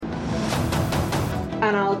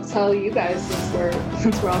And I'll tell you guys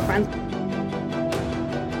since we're all friends.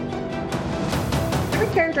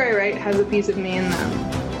 Every character I write has a piece of me in them.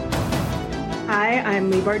 Hi, I'm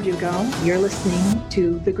Leigh Bardugo. You're listening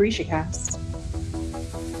to the Grisha Cast.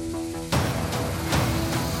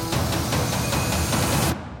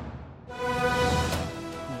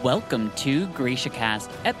 Welcome to Grisha Cast,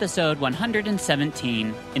 episode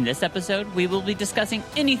 117. In this episode, we will be discussing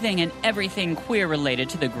anything and everything queer related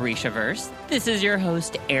to the Grishaverse. This is your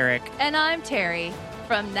host, Eric. And I'm Terry.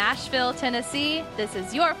 From Nashville, Tennessee, this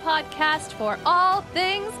is your podcast for all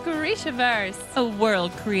things Grishaverse. A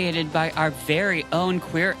world created by our very own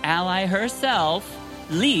queer ally herself,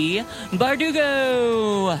 Leigh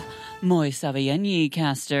Bardugo. Moi Saviani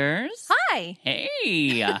casters. Hi.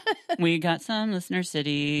 Hey. We got some listener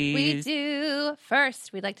cities. We do.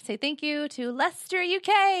 First, we'd like to say thank you to Leicester,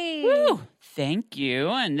 UK. Woo! Thank you.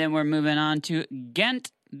 And then we're moving on to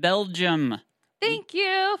Ghent, Belgium. Thank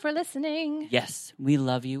you for listening. Yes, we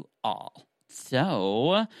love you all.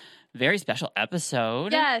 So, very special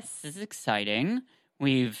episode. Yes. This is exciting.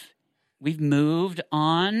 We've moved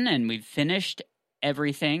on and we've finished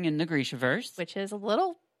everything in the Grishaverse. Which is a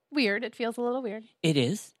little weird. It feels a little weird. It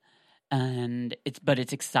is. And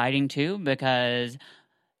it's exciting too, because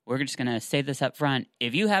we're just going to say this up front.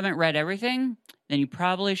 If you haven't read everything, then you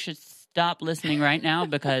probably should stop listening right now,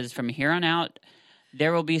 because from here on out,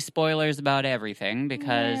 there will be spoilers about everything,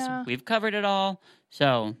 because we've covered it all.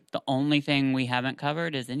 So the only thing we haven't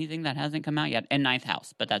covered is anything that hasn't come out yet, and Ninth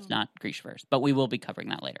House, but that's not Grishaverse. But we will be covering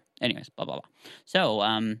that later. Anyways, blah, blah, blah.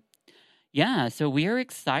 So, so we're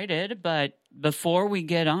excited, but before we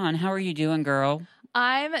get on, how are you doing, girl?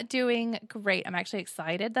 I'm doing great. I'm actually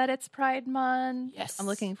excited that it's Pride Month. Yes. I'm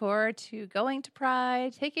looking forward to going to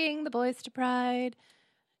Pride, taking the boys to Pride.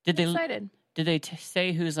 I'm excited. Did they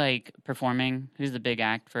say who's performing? Who's the big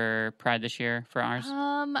act for Pride this year for ours?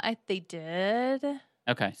 They did.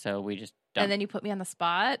 Okay, so we just don't. And then you put me on the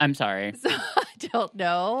spot. I'm sorry. So I don't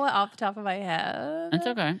know off the top of my head. That's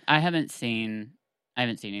okay. I haven't seen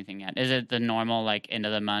anything yet. Is it the normal end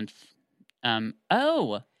of the month?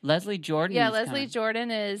 Leslie Jordan. Yeah, Leslie Jordan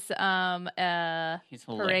is he's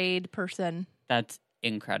parade person. That's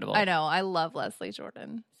incredible. I know. I love Leslie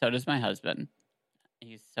Jordan. So does my husband.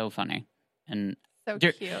 He's so funny. And so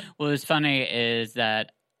cute. What was funny is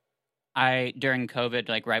that during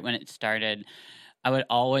COVID, right when it started, I would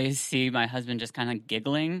always see my husband just kind of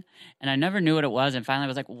giggling, and I never knew what it was. And finally I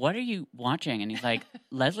was like, what are you watching? And he's like,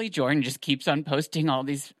 Leslie Jordan just keeps on posting all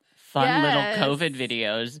these fun little COVID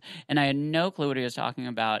videos, and I had no clue what he was talking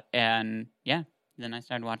about. And then I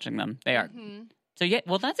started watching them. They are. Mm-hmm.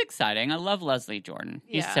 So that's exciting. I love Leslie Jordan.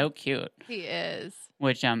 He's so cute. He is.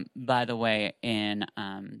 Which, by the way, in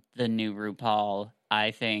the new RuPaul,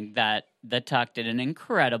 I think that the Tuck did an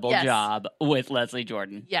incredible job with Leslie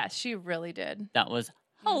Jordan. Yes, she really did. That was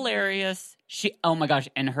hilarious. Oh my gosh,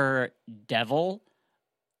 and her devil.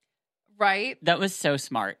 Right? That was so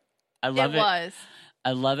smart. I love it. It was.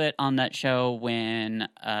 I love it on that show when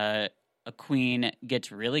a queen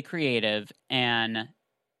gets really creative and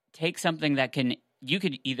takes something that you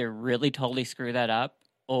could either really totally screw that up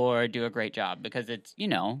or do a great job, because it's,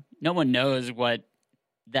 no one knows what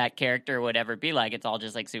that character would ever be like. It's all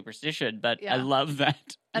just superstition, but I love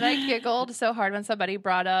that. And I giggled so hard when somebody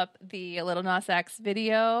brought up the Lil Nas X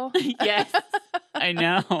video. Yes, I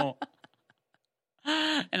know.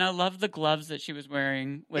 And I love the gloves that she was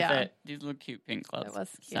wearing with it. These little cute pink gloves. It was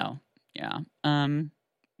cute. So,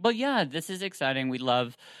 this is exciting. We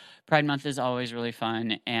love Pride Month is always really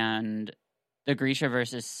fun. And the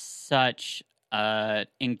Grishaverse is such an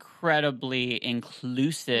incredibly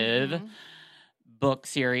inclusive book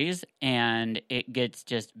series. And it gets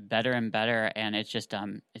just better and better. And it's just,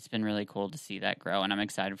 it's been really cool to see that grow. And I'm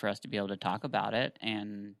excited for us to be able to talk about it.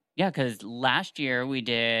 And because last year we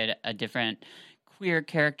did a different queer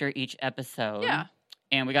character each episode. Yeah.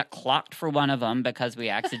 And we got clocked for one of them because we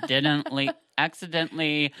accidentally,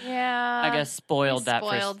 I guess, spoiled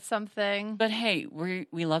something. But hey,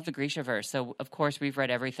 we love the Grishaverse, so of course we've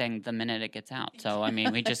read everything the minute it gets out. So I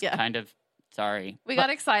mean, we just kind of sorry. We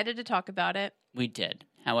got excited to talk about it. We did.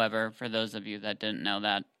 However, for those of you that didn't know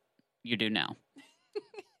that, you do now.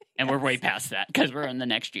 And we're way past that because we're in the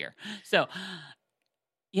next year. So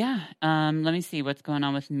let me see what's going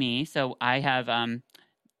on with me. So I have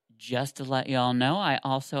just to let y'all know, I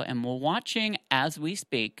also am watching as we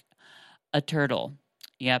speak a turtle.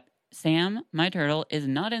 Yep. Sam, my turtle, is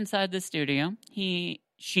not inside the studio. She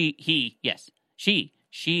is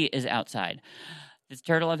outside. This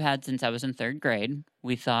turtle I've had since I was in 3rd grade.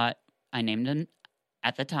 I named him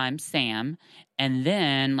at the time, Sam. And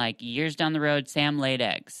then, like, years down the road, Sam laid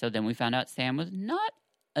eggs. So then we found out Sam was not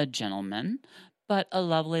a gentleman, but a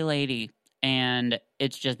lovely lady. And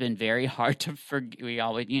it's just been very hard to forget. We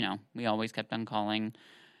always kept on calling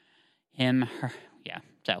him her. Yeah.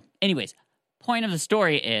 So, anyways, point of the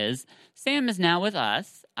story is Sam is now with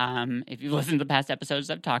us. If you've listened to the past episodes,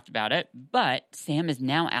 I've talked about it. But Sam is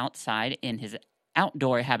now outside in his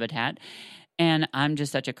outdoor habitat. And I'm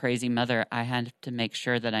just such a crazy mother. I had to make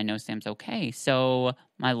sure that I know Sam's okay. So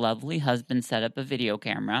my lovely husband set up a video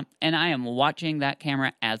camera, and I am watching that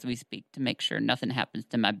camera as we speak to make sure nothing happens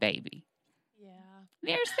to my baby. Yeah.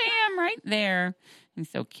 There's Sam right there.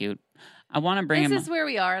 He's so cute. I want to bring him. This is where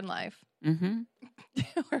we are in life. Mm-hmm.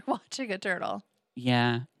 We're watching a turtle.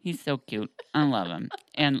 Yeah, he's so cute. I love him.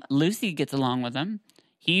 And Lucy gets along with him.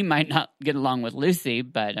 He might not get along with Lucy,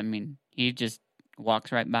 but, I mean, he just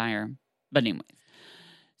walks right by her. But anyways,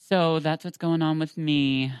 so that's what's going on with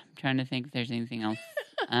me. I'm trying to think if there's anything else.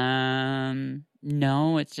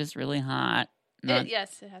 No, it's just really hot.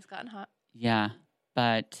 Yes, it has gotten hot. Yeah,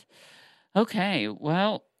 but okay.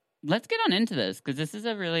 Well, let's get on into this because this is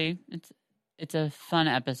it's a fun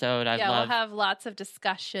episode. We'll have lots of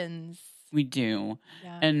discussions. We do,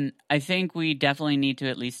 yeah. And I think we definitely need to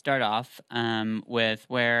at least start off with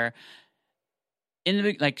where. In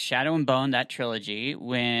the like Shadow and Bone, that trilogy,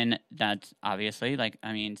 when that's obviously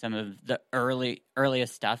some of the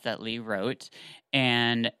earliest stuff that Lee wrote,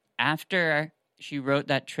 and after she wrote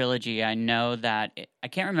that trilogy, I know that I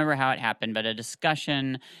can't remember how it happened, but a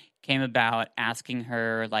discussion came about asking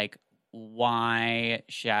her like why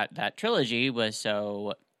that trilogy was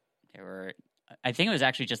so. I think it was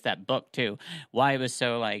actually just that book too. Why it was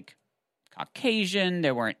so like Caucasian.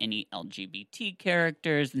 There weren't any LGBT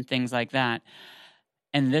characters and things like that.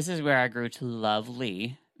 And this is where I grew to love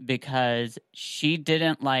Lee because she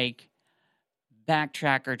didn't like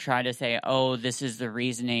backtrack or try to say, oh, this is the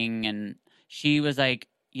reasoning. And she was like,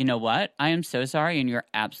 you know what? I am so sorry. And you're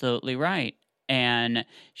absolutely right. And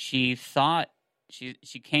she thought she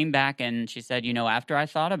came back and she said, after I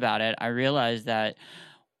thought about it, I realized that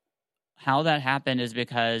how that happened is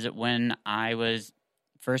because when I was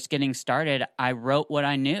first getting started, I wrote what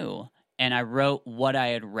I knew and I wrote what I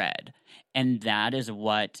had read. And that is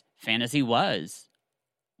what fantasy was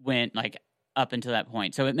up until that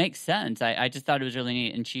point. So it makes sense. I just thought it was really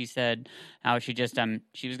neat. And she said how she just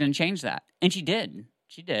she was going to change that. And she did.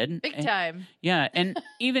 She did. Big time. Yeah. And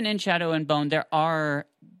even in Shadow and Bone, there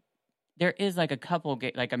is like a couple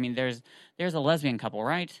there's a lesbian couple,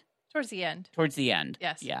 right? Towards the end.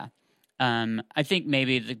 Yes. Yeah. I think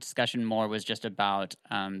maybe the discussion more was just about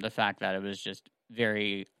the fact that it was just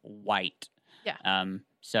very white. Yeah.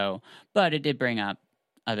 But it did bring up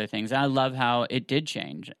other things. I love how it did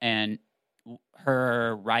change, and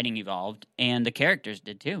her writing evolved, and the characters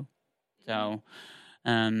did too. So,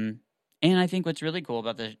 and I think what's really cool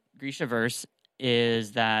about the Grishaverse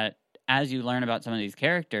is that as you learn about some of these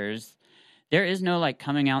characters, there is no like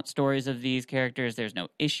coming out stories of these characters. There's no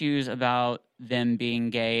issues about them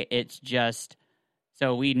being gay. It's just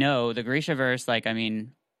so we know the Grishaverse.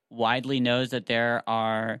 Widely knows that there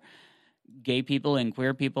are gay people and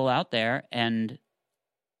queer people out there, and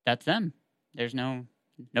that's them. There's no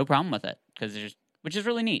problem with it which is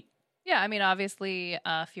really neat. Yeah, obviously,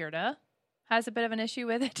 Fjorda has a bit of an issue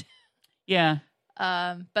with it. Yeah,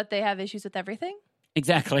 but they have issues with everything.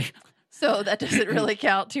 Exactly. So that doesn't really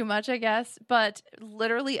count too much, I guess. But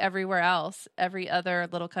literally everywhere else, every other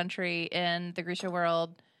little country in the Grisha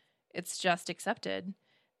world, it's just accepted.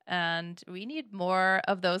 And we need more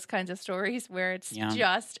of those kinds of stories where it's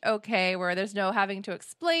just okay, where there's no having to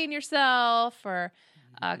explain yourself or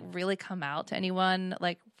really come out to anyone.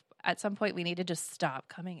 Like, at some point, we need to just stop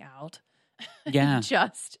coming out. Yeah.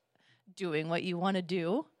 Just doing what you want to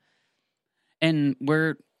do. And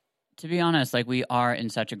to be honest, we are in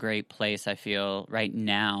such a great place, I feel, right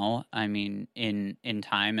now. In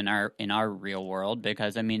time, in our real world,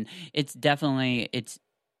 because, it's definitely,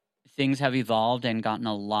 things have evolved and gotten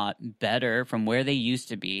a lot better from where they used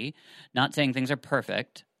to be. Not saying things are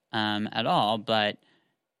perfect at all, but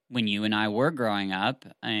when you and I were growing up,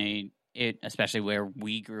 especially where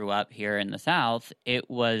we grew up here in the South, it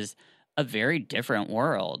was a very different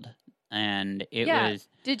world. And it was...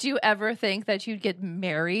 Did you ever think that you'd get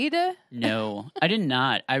married? No, I did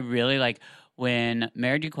not. I really, when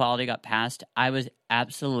marriage equality got passed, I was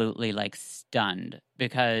absolutely, stunned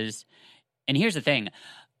because... And here's the thing.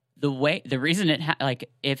 The reason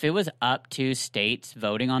if it was up to states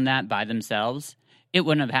voting on that by themselves, it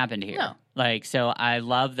wouldn't have happened here. No. So I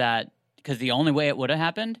love that because the only way it would have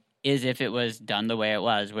happened is if it was done the way it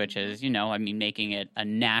was, which is, making it a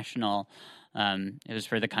national It was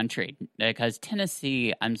for the country because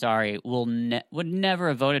Tennessee, I'm sorry, would never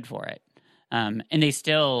have voted for it. And they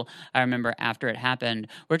still, I remember after it happened,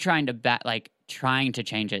 we're trying to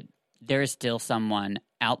change it. There is still someone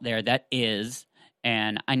out there that is,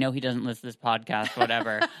 and I know he doesn't listen to this podcast,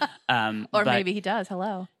 whatever. Or maybe he does.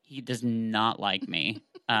 Hello. He does not like me.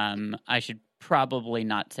 I should probably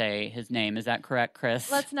not say his name. Is that correct,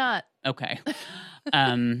 Chris? Let's not. Okay.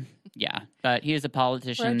 Yeah, but he is a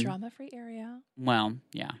politician. We're a drama-free area. Well,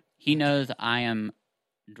 yeah. He knows I am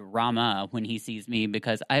drama when he sees me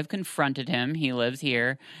because I've confronted him. He lives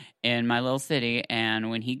here in my little city, and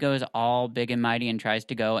when he goes all big and mighty and tries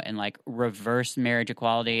to go and like reverse marriage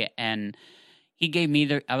equality, and he gave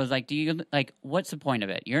me I was like, what's the point of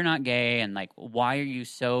it? You're not gay, and like, why are you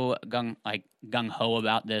so gung-ho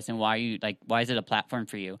about this, and why is it a platform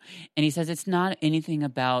for you? And he says, it's not anything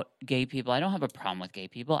about gay people. I don't have a problem with gay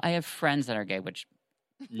people. I have friends that are gay, which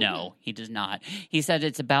no, he does not. He said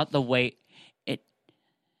it's about the way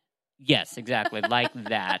yes, exactly, like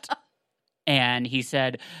that. And he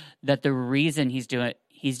said that the reason he's doing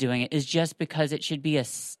it is just because it should be a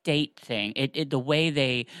state thing. The way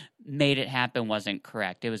they made it happen wasn't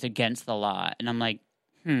correct. It was against the law. And I'm like,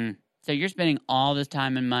 so you're spending all this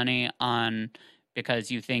time and money on because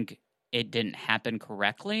you think it didn't happen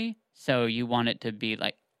correctly? So you want it to be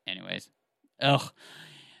like, anyways. Ugh.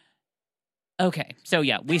 Okay. So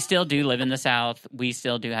yeah, we still do live in the South. We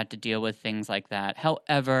still do have to deal with things like that.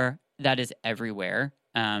 However, that is everywhere.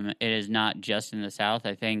 It is not just in the South.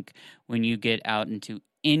 I think when you get out into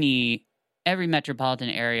every metropolitan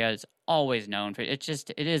area is always known for it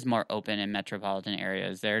is more open in metropolitan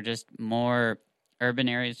areas. They're just more urban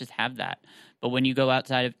areas just have that. But when you go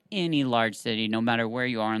outside of any large city, no matter where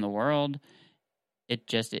you are in the world, it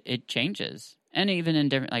changes. And even in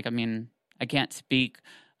different,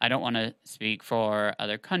 I don't want to speak for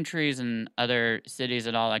other countries and other cities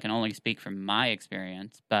at all. I can only speak from my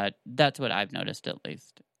experience, but that's what I've noticed at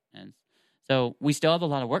least. And so we still have a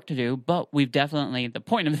lot of work to do, but we've definitely, the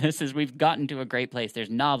point of this is we've gotten to a great place. There's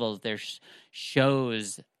novels, there's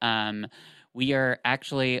shows. We are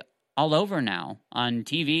actually all over now on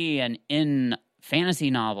TV and in fantasy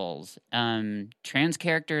novels. Trans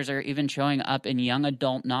characters are even showing up in young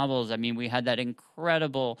adult novels. I mean, we had that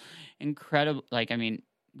incredible,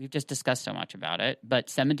 we've just discussed so much about it, but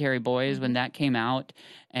Cemetery Boys, when that came out,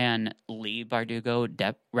 and Leigh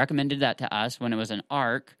Bardugo recommended that to us when it was an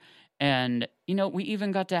ARC, and, we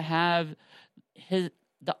even got to have the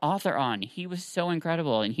author on. He was so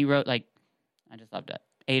incredible, and he wrote, I just loved it.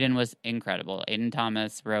 Aiden was incredible. Aiden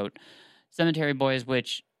Thomas wrote Cemetery Boys,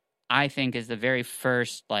 which I think is the very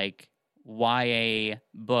first, YA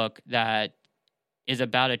book that is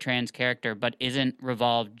about a trans character, but isn't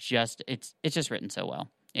revolved it's just written so well.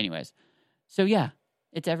 Anyways, so yeah,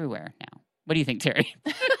 it's everywhere now. What do you think, Terry?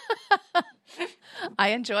 I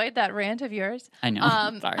enjoyed that rant of yours. I know.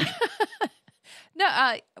 Sorry.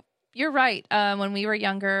 No, you're right. When we were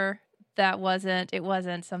younger, it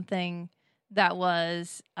wasn't something that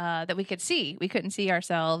was that we could see. We couldn't see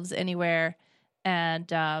ourselves anywhere, and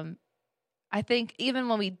I think even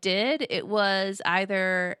when we did, it was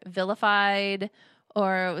either vilified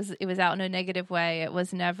or it was out in a negative way. It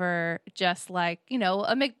was never just like,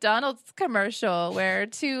 a McDonald's commercial where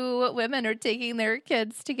two women are taking their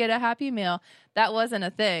kids to get a Happy Meal. That wasn't a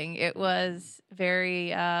thing. It was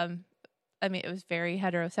very, it was very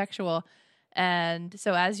heterosexual. And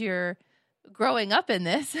so as you're growing up in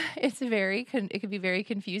this, it can be very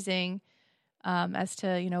confusing as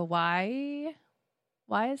to, why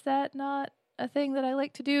is that not a thing that I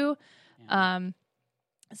like to do? Yeah.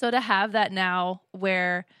 So to have that now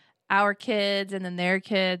where our kids and then their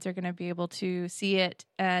kids are going to be able to see it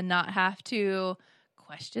and not have to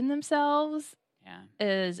question themselves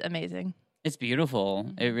is amazing. It's beautiful.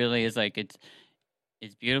 Mm-hmm. It really is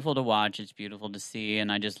it's beautiful to watch. It's beautiful to see. And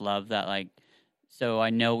I just love that. So I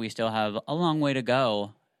know we still have a long way to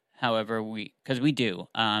go. However, because we do.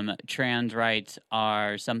 Trans rights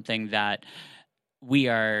are something that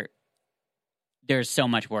there's so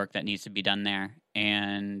much work that needs to be done there.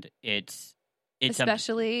 And it's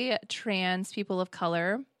especially trans people of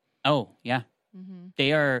color. Oh yeah,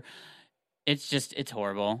 They are. It's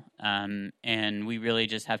horrible. And we really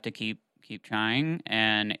just have to keep trying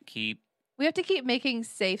and We have to keep making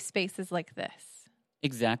safe spaces like this.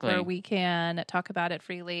 Exactly, where we can talk about it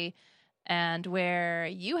freely, and where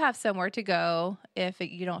you have somewhere to go if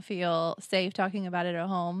you don't feel safe talking about it at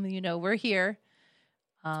home. We're here.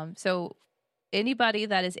 So. Anybody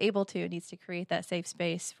that is able to needs to create that safe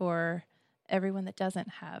space for everyone that doesn't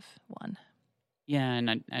have one. Yeah,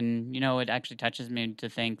 and it actually touches me to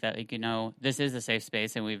think that this is a safe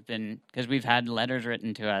space, and because we've had letters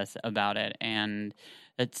written to us about it, and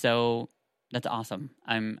that's awesome.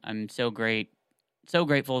 I'm so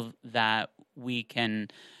grateful that we can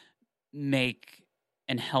make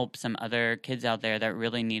and help some other kids out there that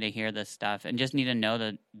really need to hear this stuff and just need to know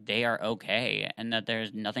that they are okay and that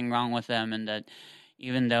there's nothing wrong with them, and that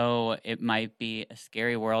even though it might be a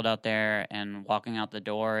scary world out there and walking out the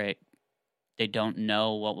door, they don't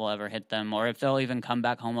know what will ever hit them or if they'll even come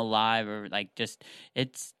back home alive, or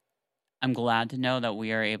I'm glad to know that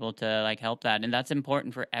we are able to help that. And that's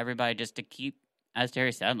important for everybody, just to keep, as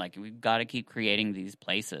Terry said, we've got to keep creating these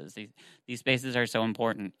places. These spaces are so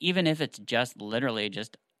important, even if it's just literally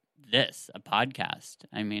just a podcast.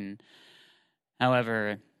 I mean,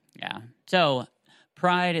 however, yeah. So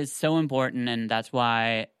Pride is so important, and that's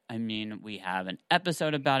why we have an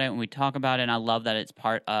episode about it and we talk about it, and I love that it's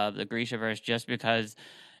part of the Grishaverse just because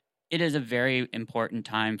it is a very important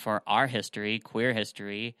time for our history, queer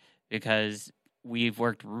history, because we've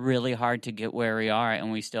worked really hard to get where we are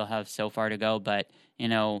and we still have so far to go. But,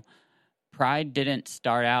 Pride didn't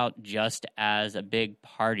start out just as a big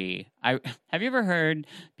party. Have you ever heard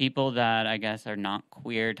people that I guess are not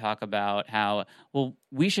queer talk about how, well,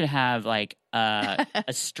 we should have a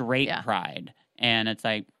straight Pride? And it's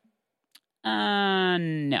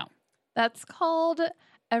no. That's called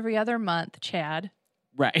every other month, Chad.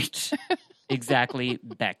 Right. Exactly,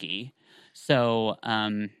 Becky. So,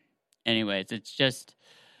 anyways, it's just,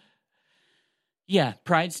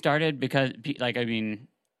 Pride started because,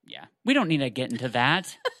 we don't need to get into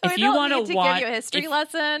that. If you want to give you a history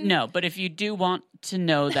lesson. No, but if you do want to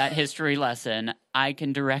know that history lesson, I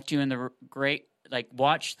can direct you in the great,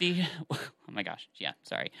 watch the, oh my gosh,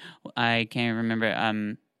 sorry. I can't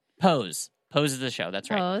remember, Pose. Pose is the show.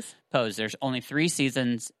 That's right. Pose. There's only 3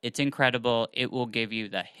 seasons. It's incredible. It will give you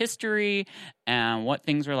the history and what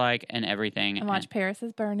things were like and everything. And watch Paris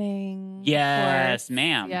is Burning. Yes,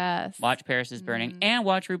 ma'am. Yes. Watch Paris is Burning and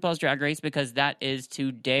watch RuPaul's Drag Race, because that is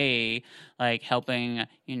today helping,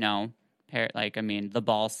 the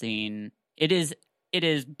ball scene. It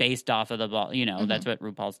is based off of the ball. That's what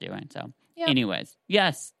RuPaul's doing. So, anyways,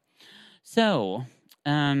 yes. So,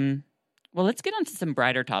 well, let's get on to some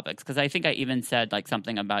brighter topics, because I think I even said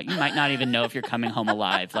something about you might not even know if you're coming home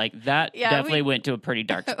alive. That definitely went to a pretty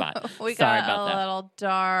dark spot. We Sorry got about a that. little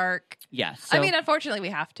dark. Yeah. So, unfortunately, we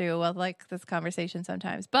have to with this conversation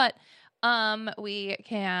sometimes, but we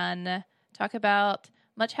can talk about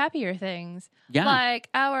much happier things. Yeah. Like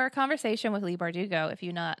our conversation with Leigh Bardugo. If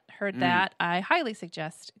you've not heard that, I highly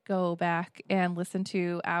suggest go back and listen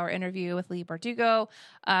to our interview with Leigh Bardugo,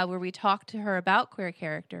 where we talked to her about queer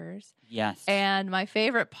characters. Yes. And my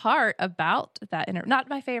favorite part about that not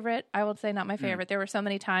my favorite, I will say not my favorite. There were so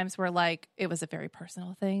many times where it was a very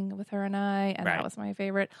personal thing with her and I, and that was my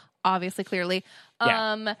favorite, obviously, clearly.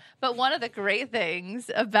 Yeah. But one of the great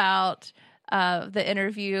things about the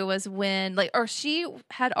interview was when she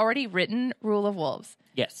had already written Rule of Wolves.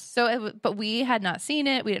 Yes. So, but we had not seen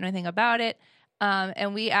it. We didn't know anything about it.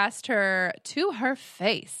 And we asked her to her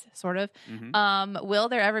face, sort of, will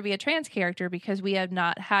there ever be a trans character? Because we have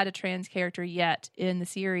not had a trans character yet in the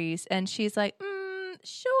series. And she's like,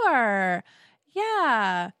 sure.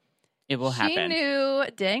 Yeah. It will happen. She knew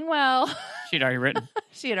dang well. She'd already written.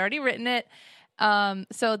 She had already written it.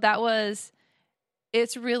 So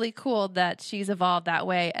it's really cool that she's evolved that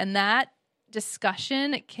way. And that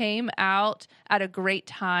discussion came out at a great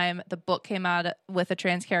time. The book came out with a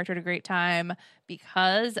trans character at a great time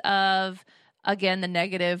because of, again, the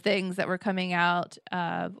negative things that were coming out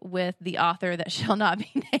with the author that shall not be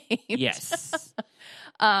named. Yes.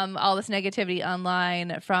 All this negativity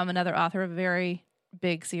online from another author of a very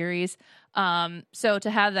big series. So to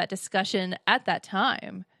have that discussion at that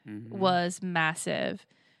time was massive.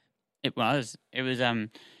 It was, and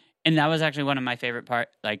that was actually one of my favorite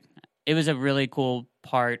parts. It was a really cool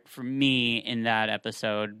part for me in that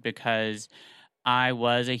episode, because I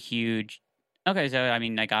was a huge, so,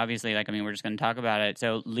 obviously, we're just going to talk about it.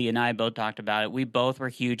 So Leigh and I both talked about it. We both were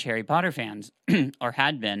huge Harry Potter fans, or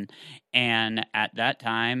had been. And at that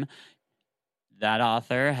time, that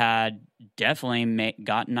author had definitely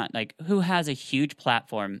gotten, who has a huge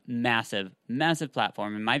platform, massive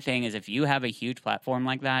platform. And my thing is, if you have a huge platform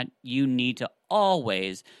like that, you need to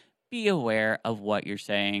always be aware of what you're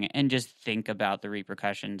saying and just think about the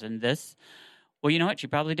repercussions. And this, well, you know what? She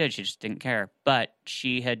probably did. She just didn't care. But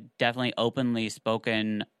she had definitely openly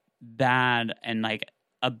spoken bad and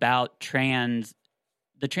about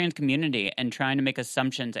the trans community, and trying to make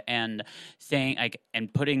assumptions and saying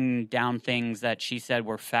and putting down things that she said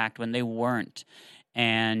were fact when they weren't.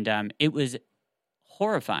 And it was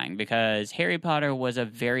horrifying because Harry Potter was a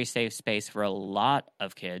very safe space for a lot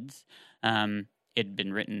of kids. It'd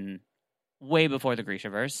been written way before the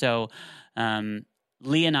Grishaverse. So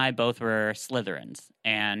Lee and I both were Slytherins.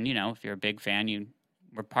 And, if you're a big fan, you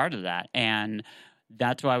were part of that. And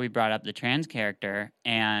that's why we brought up the trans character.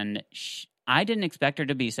 And I didn't expect her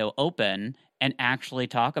to be so open and actually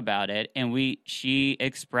talk about it. And she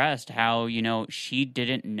expressed how, she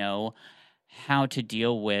didn't know how to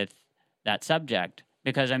deal with that subject.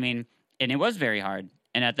 Because, and it was very hard.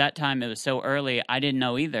 And at that time, it was so early, I didn't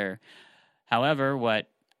know either. However, what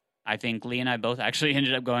I think Lee and I both actually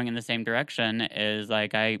ended up going in the same direction is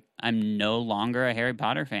like, I'm no longer a Harry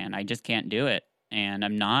Potter fan. I just can't do it. And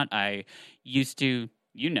I'm not. I used to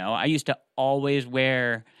always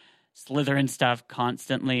wear Slytherin stuff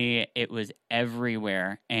constantly. It was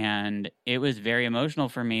everywhere. And it was very emotional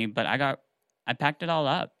for me, but I packed it all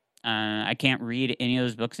up. I can't read any of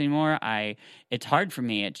those books anymore. It's hard for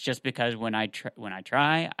me. It's just because when I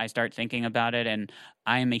try, I start thinking about it, and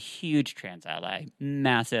I am a huge trans ally,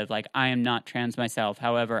 massive. Like, I am not trans myself.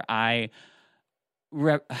 However, I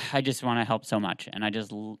just want to help so much, and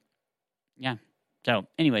yeah. So,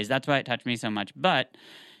 anyways, that's why it touched me so much. But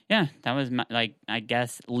yeah, that was I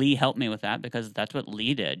guess Lee helped me with that because that's what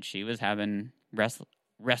Lee did. She was having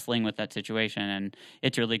wrestling with that situation, and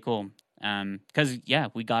it's really cool. Because,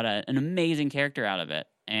 we got an amazing character out of it,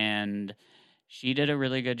 and she did a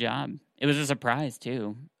really good job. It was a surprise,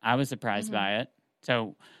 too. I was surprised by it.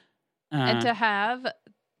 So, and to have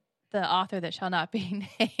the author that shall not be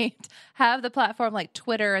named have the platform like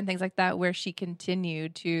Twitter and things like that where she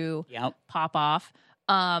continued to pop off.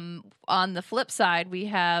 On the flip side, we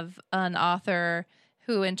have an author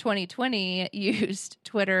who in 2020 used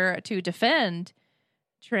Twitter to defend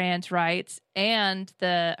trans rights and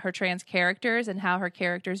her trans characters and how her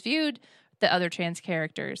characters viewed the other trans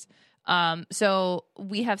characters. So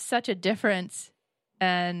we have such a difference.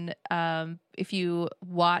 And if you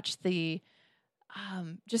watch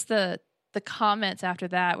just the comments after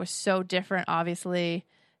that were so different, obviously,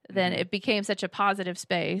 then it became such a positive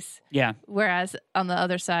space. Yeah. Whereas on the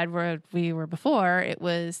other side where we were before, it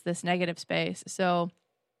was this negative space. So,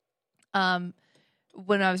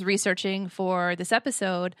 when I was researching for this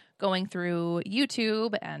episode, going through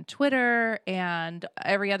YouTube and Twitter and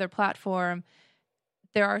every other platform,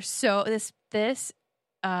 this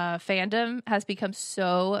fandom has become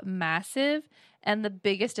so massive, and the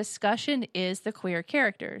biggest discussion is the queer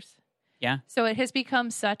characters. Yeah. So it has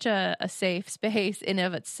become such a safe space in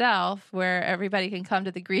of itself where everybody can come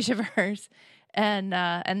to the Grishaverse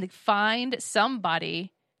and find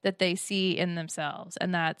somebody that they see in themselves,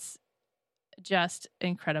 and that's just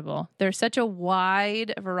incredible. There's such a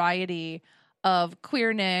wide variety of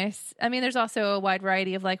queerness. There's also a wide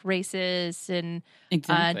variety of like races and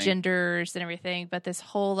genders and everything, but this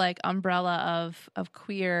whole like umbrella of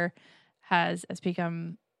queer has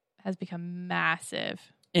become massive.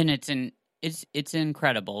 And it's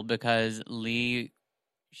incredible because Lee,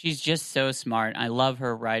 she's just so smart. I love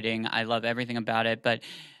her writing. I love everything about it, but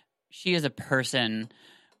she is a person.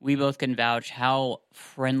 We both can vouch how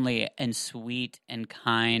friendly and sweet and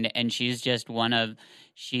kind, and she's just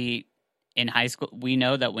in high school, we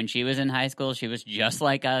know that when she was in high school, she was just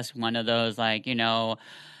like us, one of those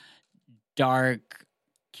dark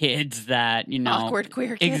kids that, awkward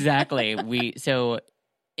queer kids. Exactly. So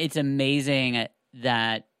it's amazing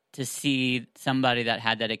that to see somebody that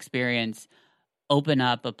had that experience open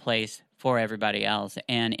up a place for everybody else.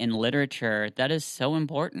 And in literature, that is so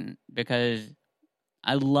important because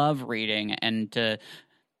I love reading, and to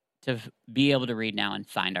be able to read now and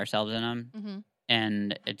find ourselves in them. Mm-hmm.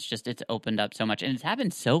 And it's opened up so much, and it's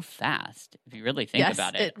happened so fast if you really think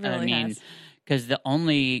about it. It really has. Because the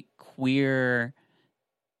only queer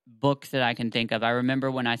books that I can think of, I remember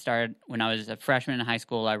when I was a freshman in high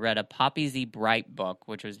school, I read a Poppy Z. Bright book,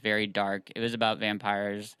 which was very dark. It was about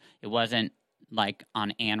vampires. It wasn't like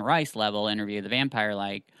on Anne Rice level, Interview with the Vampire,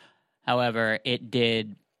 like. However, it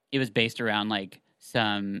was based around like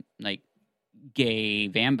some like gay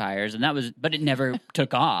vampires, and but it never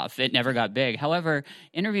took off. It never got big. However,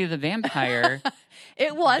 Interview with the Vampire,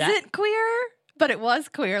 it wasn't queer, but it was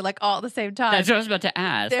queer, like all at the same time. That's what I was about to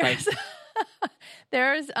ask.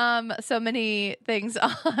 There's so many things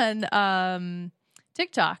on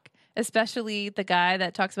TikTok, especially the guy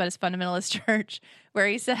that talks about his fundamentalist church, where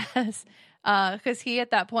he says, because he at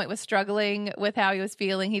that point was struggling with how he was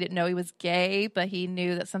feeling. He didn't know he was gay, but he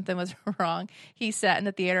knew that something was wrong. He sat in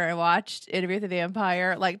the theater and watched Interview with the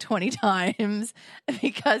Vampire like 20 times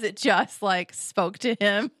because it just like spoke to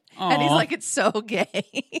him. Aww. And he's like, it's so gay.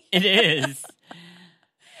 It is.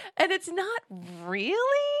 And it's not really,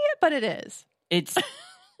 but it is. It's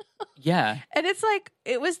yeah, And it's like,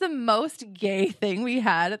 it was the most gay thing we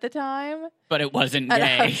had at the time. but it wasn't And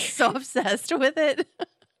I gay. was so obsessed with it.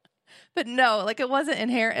 But no, like it wasn't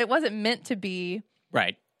inherent. It wasn't meant to be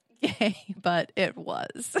Right. gay, but it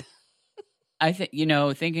was. I think,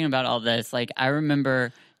 thinking about all this, like, I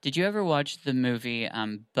remember, did you ever watch the movie,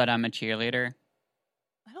 But I'm a Cheerleader?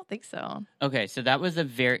 I don't think so. Okay, so that was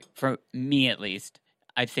for me at least,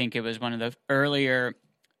 I think it was one of the earlier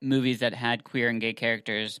movies that had queer and gay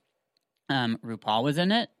characters. RuPaul was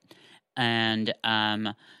in it, and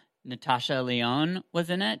Natasha Lyonne was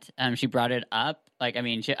in it. She brought it up. Like, I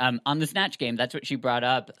mean, on the Snatch Game, that's what she brought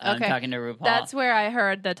up, Okay. talking to RuPaul. That's where I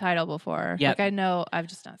heard the title before. Yep. Like I know, I've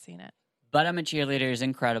just not seen it. But I'm a Cheerleader is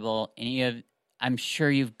incredible. I'm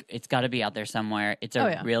sure it's got to be out there somewhere. It's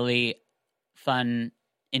a really fun,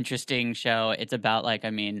 interesting show. It's about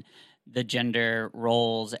the gender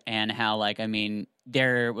roles and how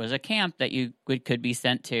there was a camp that you could be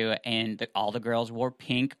sent to, and all the girls wore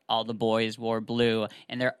pink, all the boys wore blue,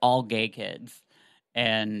 and they're all gay kids.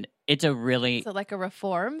 And it's a really So like a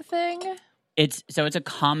reform thing? it's a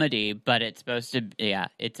comedy, but it's supposed to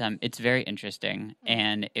it's very interesting,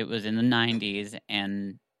 and it was in the 90s,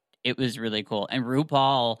 and it was really cool. And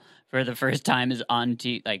RuPaul for the first time is on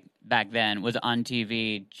back then was on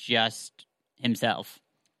TV just himself.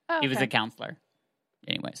 Oh, He was okay. a counselor.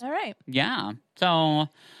 Anyways. All right. Yeah. So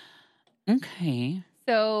okay.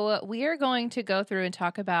 So we are going to go through and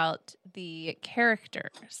talk about the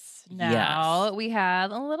characters. Now we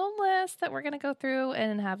have a little list that we're going to go through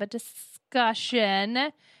and have a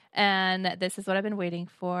discussion. And this is what I've been waiting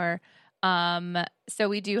for. So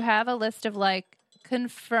we do have a list of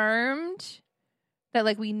confirmed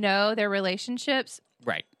that we know their relationships.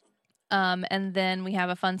 Right. And then we have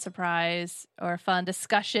a fun surprise or a fun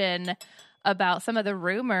discussion about some of the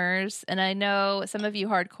rumors. And I know some of you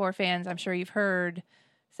hardcore fans, I'm sure you've heard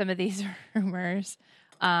some of these rumors.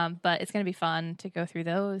 But it's going to be fun to go through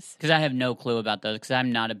those. Because I have no clue about those, because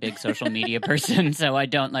I'm not a big social media person, so I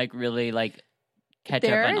don't really catch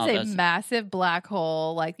up on all There those. is a massive black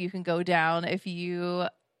hole you can go down if you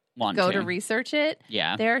Want go to research it.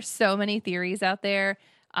 Yeah. There are so many theories out there.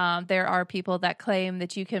 There are people that claim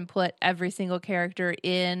that you can put every single character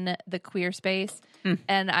in the queer space.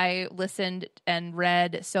 And I listened and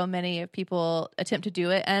read so many of people attempt to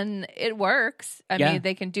do it, and it works. I mean,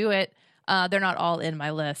 they can do it. They're not all in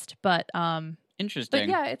my list, but interesting. But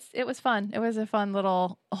yeah, it was fun. It was a fun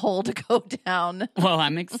little hole to go down. Well,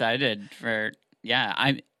 I'm excited for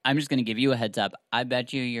I'm just going to give you a heads up. I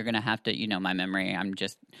bet you're going to have to, my memory.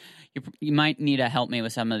 You might need to help me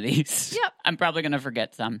with some of these. Yep. I'm probably going to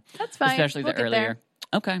forget some. That's fine. Especially We'll the get earlier. there.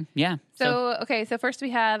 Okay, yeah. So first we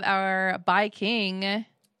have our Bi King.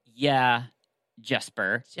 Yeah,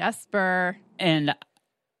 Jesper. And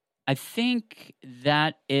I think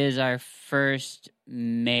that is our first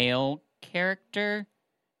male character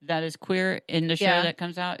that is queer in the show that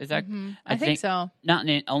comes out. Is that? Mm-hmm. I think so. Not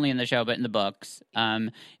only in the show, but in the books.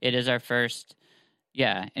 It is our first.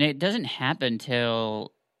 Yeah, and it doesn't happen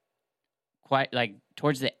till quite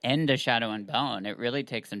towards the end of Shadow and Bone. It really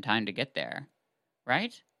takes some time to get there,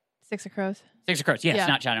 right? Six of Crows. Six of Crows. Yes, Yeah.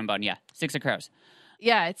 not Shadow and Bone. Yeah, Six of Crows.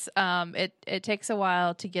 Yeah, it's it takes a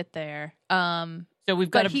while to get there. So we've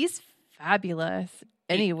got. But he's fabulous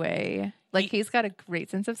anyway. He's got a great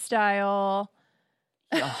sense of style.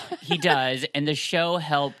 He does, and the show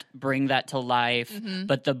helped bring that to life. Mm-hmm.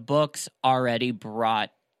 But the books already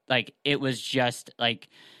brought it was just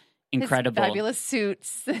incredible. His fabulous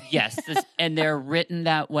suits. Yes, and they're written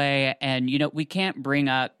that way. And we can't bring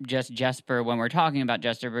up just Jesper when we're talking about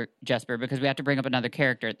Jesper because we have to bring up another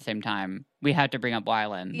character at the same time. We have to bring up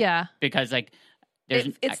Wylan. Yeah, because I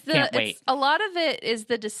can't wait. A lot of it is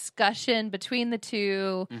the discussion between the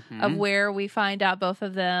two of where we find out both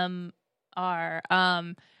of them are.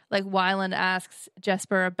 Wyland asks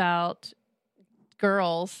Jesper about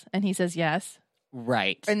girls, and he says yes.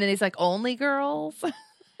 Right. And then he's like, only girls?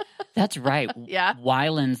 That's right. Yeah.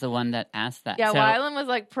 Wyland's the one that asked that. Yeah, so, Wyland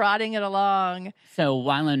was prodding it along. So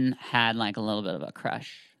Wyland had a little bit of a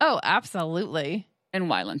crush. Oh, absolutely. And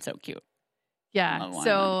Wyland's so cute. Yeah.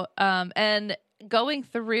 So, and going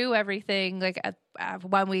through everything,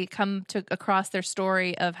 when we come across their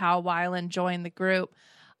story of how Wyland joined the group,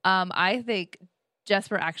 I think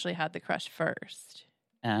Jesper actually had the crush first.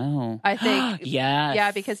 Oh. I think. Yes.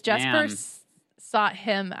 Yeah, because Jesper sought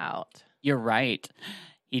him out. You're right.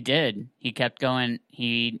 He did. He kept going.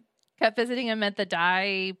 He kept visiting him at the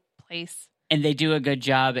dye place. And they do a good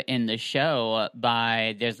job in the show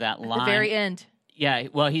there's that line. At the very end. Yeah,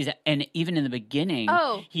 well, and even in the beginning,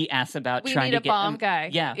 Oh, he asks about we trying need to a get bomb him- guy.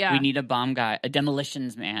 Yeah, Yeah. we need a bomb guy, a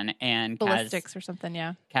demolitions man, and ballistics or something.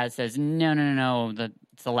 Yeah. Kaz says, no,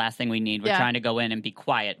 it's the last thing we need. We're Yeah. trying to go in and be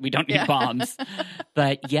quiet. We don't need Yeah. bombs.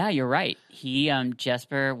 But yeah, you're right. He,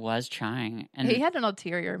 Jesper was trying. And He had an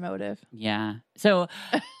ulterior motive. yeah. So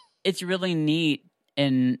it's really neat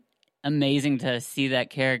and amazing to see that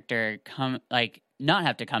character not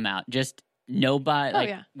have to come out. Just nobody,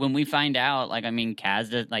 yeah. when we find out, Kaz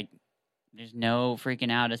does, there's no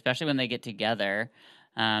freaking out, especially when they get together.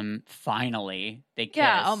 Finally, they kiss.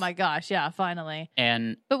 Yeah. Oh my gosh. Yeah. Finally.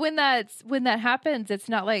 And But when that happens, it's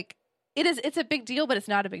not like it's a big deal, but it's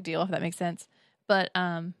not a big deal if that makes sense. But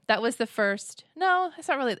that was the first. No, it's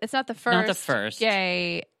not really. It's not the first. Not the first.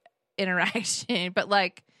 gay interaction, but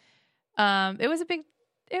it was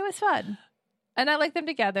It was fun, and I like them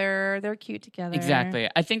together. They're cute together. Exactly.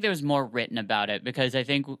 I think there was more written about it because I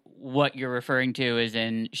think what you're referring to is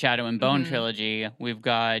in Shadow and Bone trilogy. We've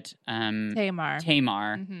got Tamar.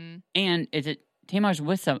 Mm-hmm. And is it Tamar's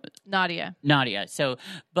with Nadia? So,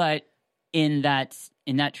 but in that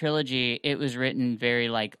trilogy, it was written very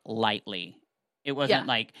lightly. It wasn't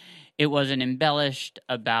it wasn't embellished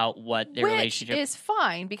about what their relationship is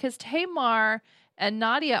fine because Tamar and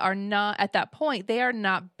Nadia are not at that point. They are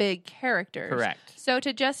not big characters. Correct. So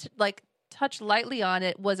to just touch lightly on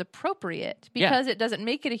it was appropriate because it doesn't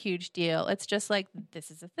make it a huge deal. It's just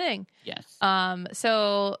this is a thing. Yes.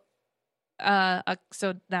 So now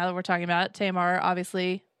that we're talking about it, Tamar,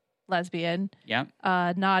 obviously lesbian. Yep.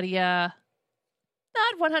 Nadia,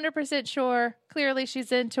 not 100% sure. Clearly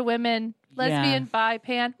she's into women. Lesbian, bi,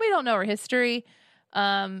 pan. We don't know her history.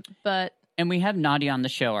 But and we have Nadia on the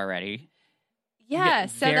show already. Yeah,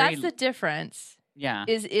 so that's the difference. Yeah.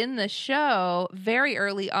 Is in the show, very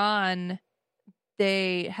early on,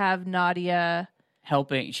 they have Nadia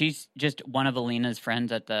helping. She's just one of Alina's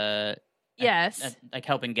friends at the... Yes.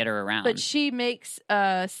 Helping get her around. But she makes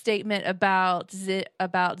a statement about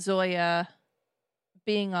Zoya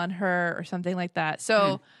being on her or something like that.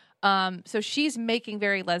 So so she's making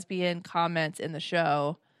very lesbian comments in the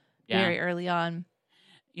show very early on.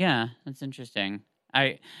 Yeah, that's interesting.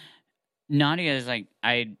 Nadia is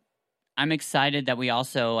I'm excited that we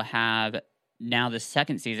also have now the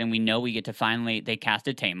second season. We know we get to they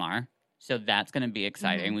casted Tamar. So that's going to be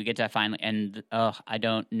exciting. Mm-hmm. We get to finally, and I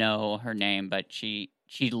don't know her name, but she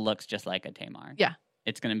looks just like a Tamar. Yeah.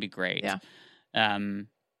 It's going to be great. Yeah.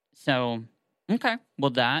 So, okay.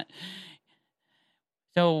 Well,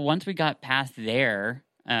 so once we got past there,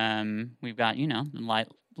 we've got, light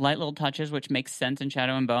little touches, which makes sense in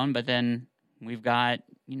Shadow and Bone, but then we've got,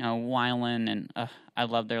 Wylan and I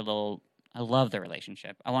love their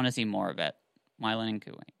relationship. I want to see more of it. Wylan and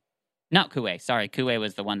Kuwei. Not Kuwei. Sorry, Kuwei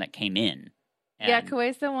was the one that came in. Yeah,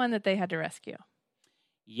 Kuwei's the one that they had to rescue.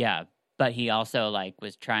 Yeah, but he also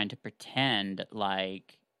was trying to pretend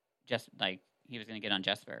just he was going to get on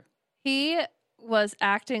Jesper. He was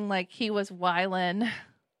acting like he was Wylan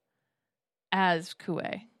as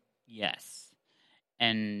Kuwei. Yes.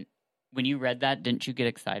 And when you read that, didn't you get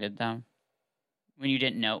excited though? When you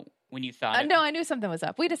didn't know, when you thought no, I knew something was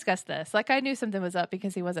up. We discussed this. I knew something was up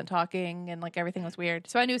because he wasn't talking and everything was weird.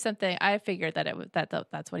 So I knew something. I figured that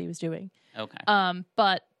that's what he was doing. Okay.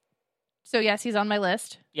 But so yes, he's on my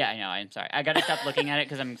list. Yeah, I know. I'm sorry. I got to stop looking at it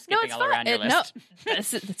because I'm skipping all around your list. No,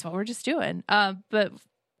 that's what we're just doing. But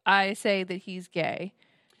I say that he's gay,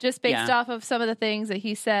 just based off of some of the things that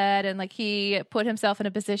he said, and he put himself in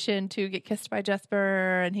a position to get kissed by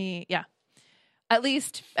Jesper, and at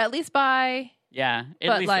least by. Yeah.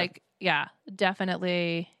 But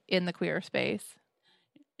definitely in the queer space.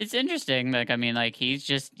 It's interesting. He's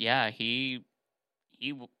just, he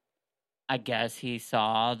I guess he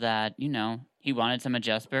saw that, he wanted some of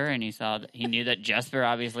Jesper, and he knew that Jesper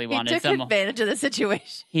obviously wanted some. He took advantage of the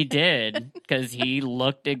situation. He did, because he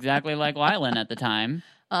looked exactly like Wylan at the time.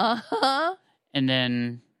 Uh-huh. And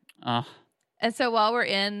then, And so while we're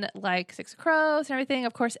in Six of Crows and everything,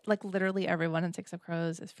 of course, literally everyone in Six of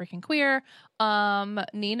Crows is freaking queer.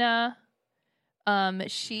 Nina,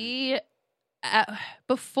 she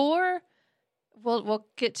before we'll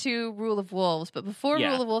get to Rule of Wolves, but before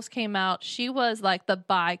Rule of Wolves came out, she was the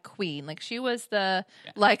bi queen. She was the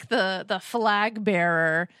the flag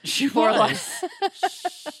bearer. She for was.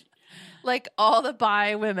 All the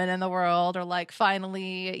bi women in the world are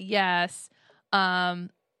finally yes.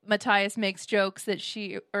 Matthias makes jokes that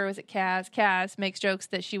or was it Kaz? Kaz makes jokes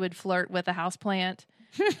that she would flirt with a houseplant.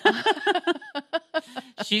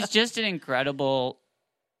 She's just an incredible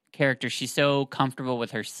character. She's so comfortable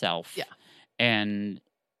with herself. Yeah. And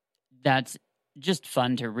that's just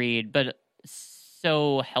fun to read. But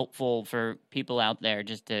so helpful for people out there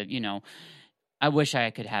just to, I wish I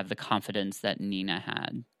could have the confidence that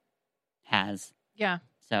Nina has. Yeah.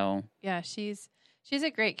 So yeah, she's a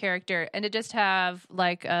great character, and to just have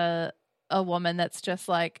like a woman that's just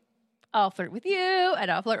like, I'll flirt with you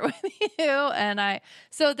and I'll flirt with you, and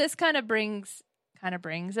so this kind of brings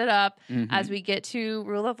it up as we get to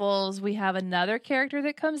Rule of Wolves. We have another character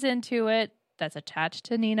that comes into it that's attached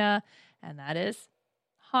to Nina, and that is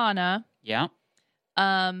Hana. Yeah.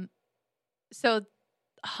 So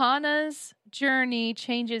Hana's journey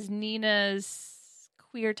changes Nina's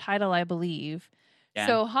queer title, I believe. Yeah.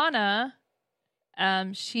 So Hana,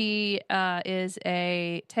 she is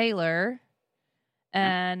a tailor,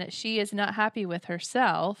 and she is not happy with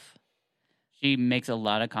herself. She makes a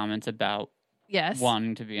lot of comments about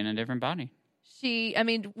wanting to be in a different body.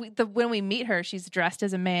 When we meet her, she's dressed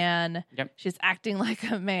as a man. Yep. She's acting like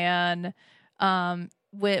a man.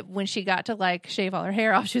 When she got to like shave all her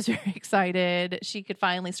hair off, she was very excited. She could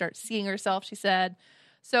finally start seeing herself, she said.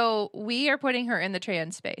 So we are putting her in the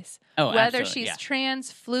trans space. Oh, whether absolutely, she's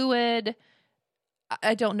trans, fluid,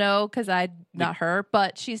 I don't know because I'm not her,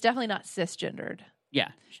 but she's definitely not cisgendered. Yeah.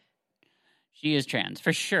 She is trans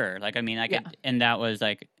for sure. Like, I mean, and that was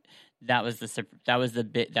like, that was at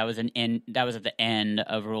the end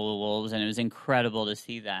of Rule of Wolves, and it was incredible to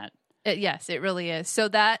see that. Yes, it really is. So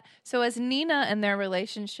as Nina and their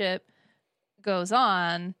relationship goes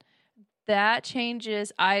on, that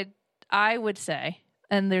changes. I would say,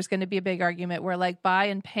 and there's going to be a big argument where like bi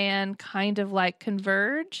and pan kind of like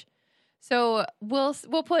converge. So we'll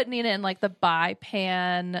put Nina in like the bi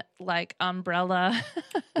pan like umbrella.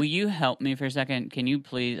 Will you help me for a second? Can you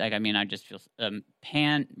please? Like, I mean, I just feel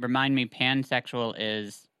remind me. Pansexual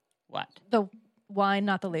is what? The wine,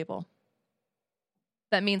 not the label.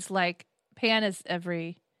 That means like pan is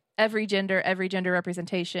every gender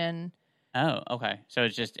representation. Oh, okay. So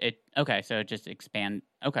it's just okay. So it just expand.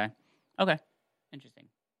 Okay. Interesting.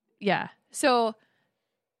 Yeah. So,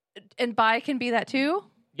 and bi can be that too.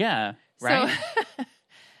 Yeah. Right. So,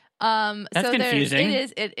 that's so confusing.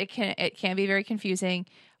 It can be very confusing.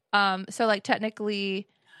 So like technically,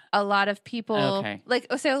 a lot of people like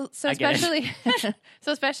so especially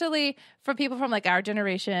so especially for people from like our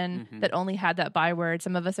generation that only had that bi word.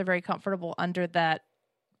 Some of us are very comfortable under that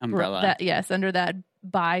umbrella. Under that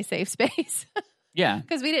bi safe space. Yeah,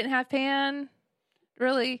 because we didn't have pan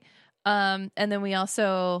really, and then we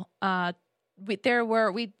also there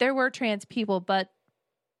were trans people, but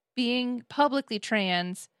being publicly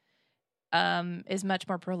trans is much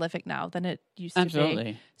more prolific now than it used to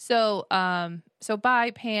be. So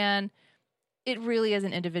bi, pan, it really is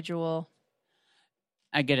an individual.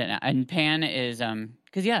 I get it now. And pan is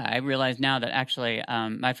because I realize now that actually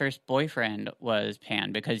my first boyfriend was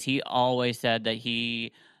pan because he always said that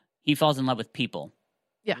he falls in love with people.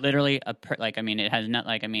 Yeah, literally it has not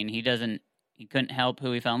he couldn't help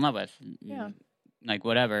who he fell in love with. Yeah, like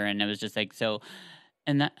whatever, and it was just like so,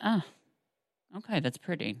 and that okay, that's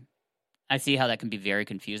pretty. I see how that can be very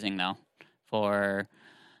confusing, though, for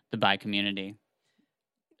the bi community,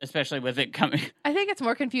 especially with it coming. I think it's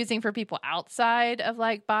more confusing for people outside of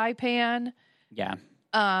like bi pan. Yeah.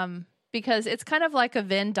 Because it's kind of like a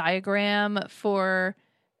Venn diagram for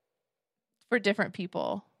different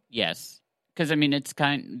people. Yes, because I mean,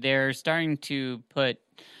 they're starting to put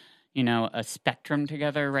a spectrum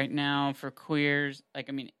together right now for queers. Like,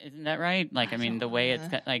 I mean, isn't that right? Like, I mean, the way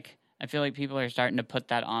it's like, I feel like people are starting to put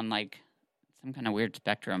that on like some kind of weird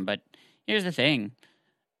spectrum. But here's the thing.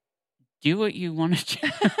 Do what you want to do.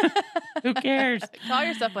 Who cares? Call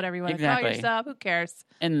yourself whatever you want to call yourself. Who cares?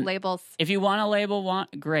 And labels. If you want a label,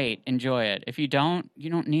 great. Enjoy it. If you don't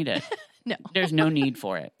need it. No. There's no need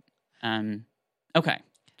for it. Okay.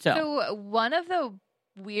 So one of the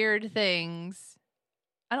weird things,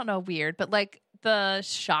 I don't know weird, but like the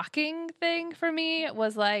shocking thing for me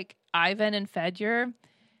was like Ivan and Fedor.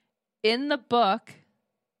 In the book,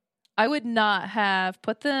 I would not have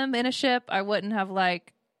put them in a ship. I wouldn't have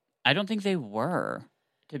like... I don't think they were,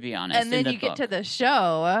 to be honest. And then you get to the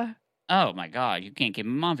show. Oh my God, you can't keep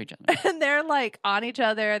them off each other. And they're like on each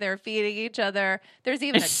other. They're feeding each other. There's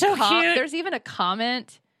even cute. There's even a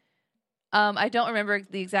comment. I don't remember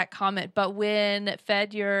the exact comment, but when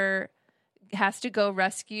Fedor has to go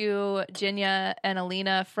rescue Jinya and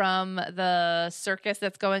Alina from the circus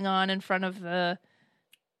that's going on in front of the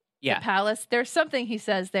palace, there's something he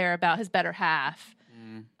says there about his better half.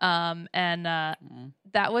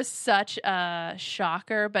 That was such a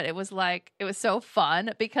shocker, but it was so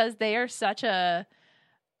fun because they are such a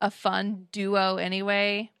fun duo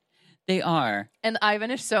anyway. They are. And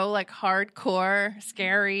Ivan is so like hardcore,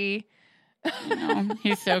 scary. You know,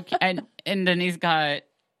 he's so cute. And then he's got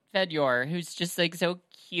Fedor, who's just like so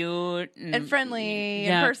cute and friendly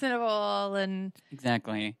Yeah. and personable and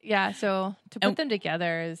Exactly. yeah. So to put them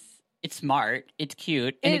together is It's smart. It's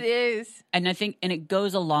cute. And it is. And I think, and it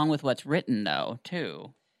goes along with what's written though,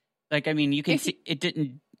 too. Like, I mean, you can If- see it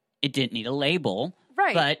didn't need a label,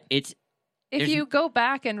 Right. but it's If there's- you go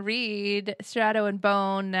back and read Shadow and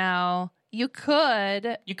Bone now, you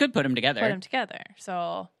could you could put them together. put them together.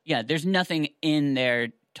 So Yeah, there's nothing in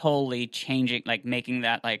there totally changing, like making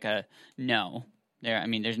that like a no. I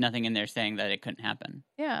mean, there's nothing in there saying that it couldn't happen.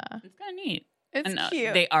 yeah, It's kind of neat. it's And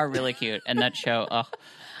cute. they are really cute. And that show, oh,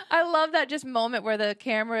 I love that just moment where the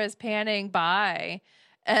camera is panning by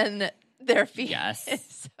and their feet. Yes.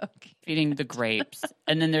 It's so cute. feeding the grapes.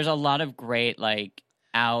 And then there's a lot of great like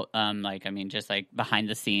just like behind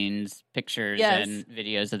the scenes pictures Yes. and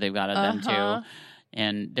videos that they've got of them Uh-huh. too.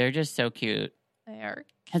 And they're just so cute. They are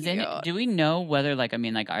Has cute. do we know whether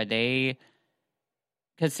are they?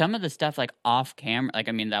 Because some of the stuff like off camera,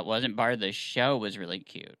 that wasn't part of the show, was really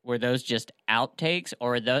cute. Were those just outtakes,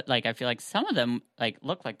 or I feel like some of them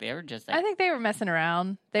looked like they were just I think they were messing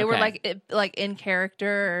around. They were Okay. like in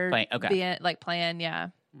character or Playing- okay. being playing. Yeah.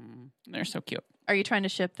 they're so cute. Are you trying to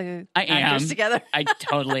ship the I actors am. together? I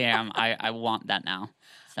totally am. I want that now.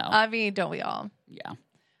 So I mean, don't we all? yeah.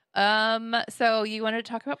 So you wanted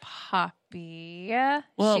to talk about Poppy.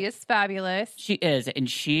 Well- She is fabulous. She is, and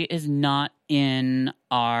she is not in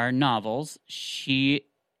our novels.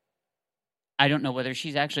 I don't know whether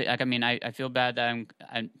she's actually I feel bad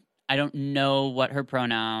that I don't know what her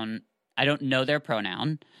pronoun. I don't know their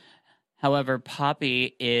pronoun. However,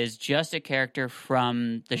 Poppy is just a character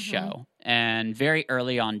from the show, and very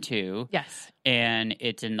early on too. Yes. And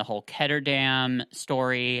it's in the whole Ketterdam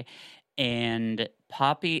story. And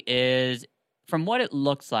Poppy is, from what it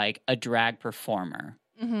looks like, a drag performer.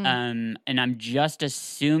 Mhm. And I'm just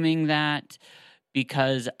assuming that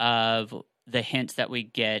because of the hints that we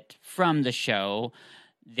get from the show.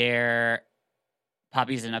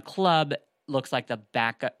 Poppy's in a club, looks like the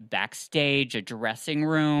backstage, a dressing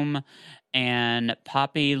room, and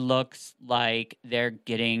Poppy looks like they're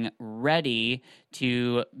getting ready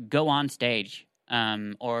to go on stage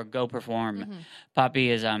or go perform. Mhm. Poppy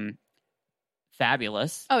is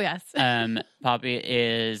fabulous. Oh yes. Poppy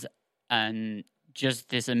is just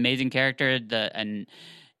this amazing character and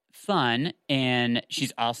fun, and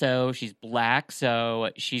she's black,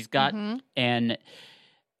 so she's got Mhm. and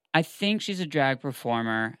I think she's a drag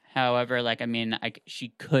performer. However, she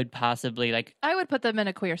could possibly I would put them in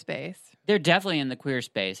a queer space. they're definitely in the queer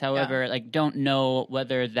space. However, don't know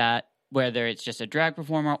whether it's just a drag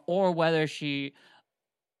performer or whether she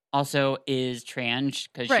also is trans,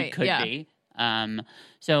 because she Right, could yeah. be.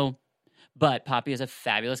 But Poppy is a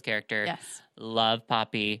fabulous character. Yes. Love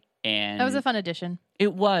Poppy, and That was a fun addition.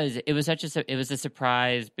 It was a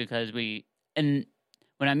surprise because and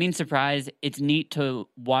when I mean surprise, it's neat to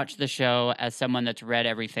watch the show as someone that's read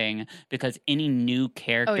everything, because any new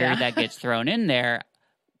character yeah. that gets thrown in there,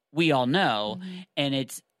 we all know, Mhm. and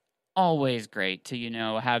it's always great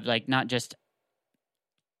to have not just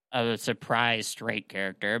a surprise straight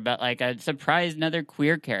character, but a surprise another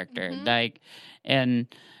queer character, Mhm.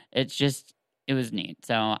 and it was neat.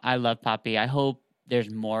 So I love Poppy. I hope there's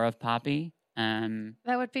more of Poppy.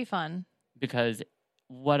 That would be fun. Because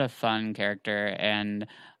what a fun character, and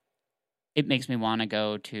it makes me want to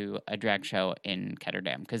go to a drag show in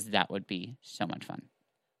Ketterdam, because that would be so much fun.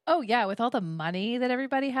 Oh yeah, with all the money that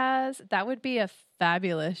everybody has, that would be a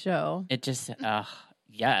fabulous show. It just,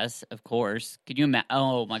 yes, of course. Could you imagine?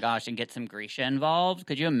 Oh my gosh, and get some Grisha involved.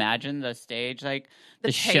 Could you imagine the stage,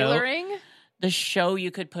 The show, tailoring, the show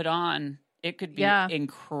you could put on? It could be Yeah.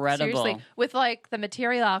 incredible. seriously, with the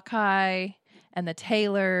material and the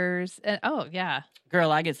tailors, and oh yeah, Girl,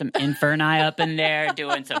 I get some Inferni up in there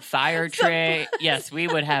doing some fire trick. Yes, we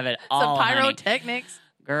would have it all. some honey. pyrotechnics.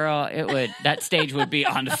 Girl, that stage would be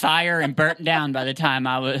on fire and burnt down by the time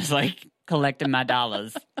I was collecting my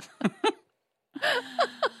dollars.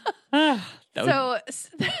 So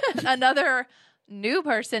another new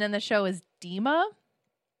person in the show is Dima,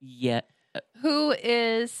 yeah, who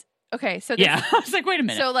is okay. So this, yeah. I was like, wait a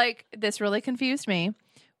minute. So this really confused me.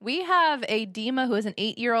 We have a Dima who is an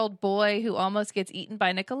 8-year-old boy who almost gets eaten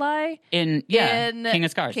by Nikolai in King of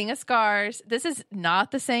Scars. King of Scars. This is not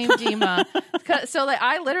the same Dima. So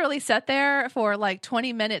I literally sat there for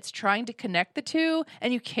 20 minutes trying to connect the two,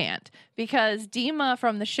 and you can't, because Dima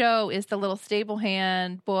from the show is the little stable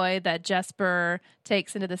hand boy that Jesper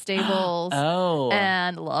takes into the stables Oh,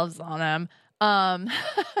 and loves on him.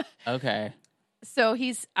 okay. So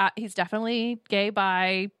he's definitely gay,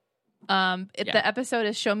 bi, The episode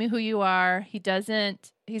is Show Me Who You Are.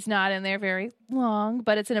 He's not in there very long,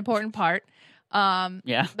 but it's an important part.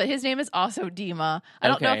 But his name is also Dima. I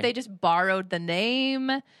don't know if they just borrowed the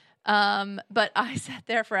name. But I sat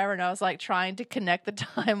there forever and I was like trying to connect the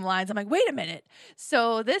timelines. I'm like, wait a minute.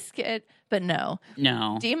 So this kid, but no.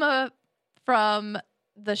 Dima from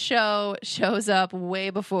the show shows up way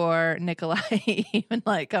before Nikolai even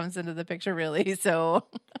like comes into the picture, really. So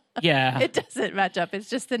it doesn't match up. It's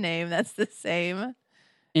just the name that's the same.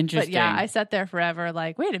 Interesting. But yeah, I sat there forever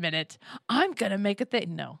like, wait a minute, I'm gonna make a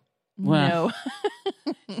thing. No.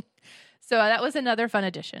 So that was another fun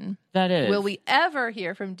addition. That is. Will we ever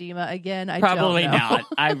hear from Dima again? Probably don't know. not.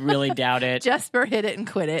 I really doubt it. Jesper hit it and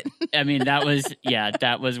quit it. I mean, that was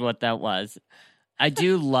what that was. I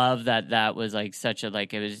do love that was like such a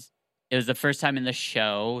like it was the first time in the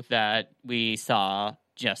show that we saw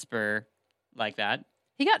Jesper like that.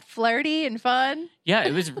 He got flirty and fun. Yeah,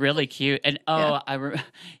 it was really cute. And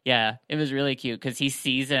it was really cute because he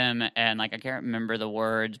sees him and like I can't remember the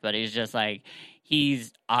words, but he's just like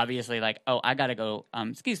he's obviously like, oh, I gotta go.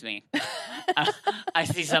 Excuse me, I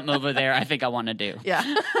see something over there. I think I want to do. Yeah,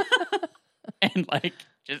 and like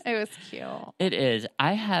just it was cute. It is.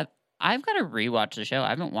 I've got to rewatch the show. I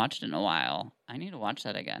haven't watched it in a while. I need to watch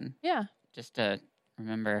that again. Yeah, just to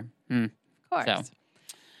remember. Of course.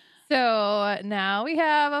 So now we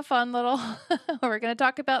have a fun little, we're going to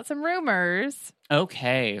talk about some rumors.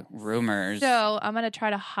 Okay, rumors. So I'm going to try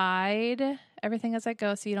to hide everything as I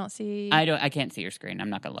go so you don't see. I can't see your screen. I'm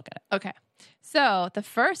not going to look at it. Okay. So the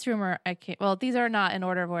first rumor these are not in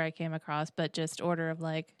order of where I came across, but just order of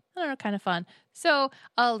like, I don't know, kind of fun. So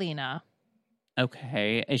Alina.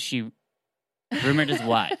 Okay. Is she rumored as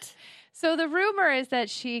what? So the rumor is that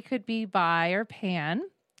she could be bi or pan.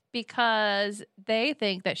 Because they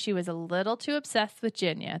think that she was a little too obsessed with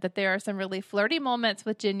Jinya, that there are some really flirty moments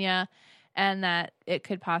with Jinya, and that it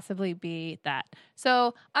could possibly be that.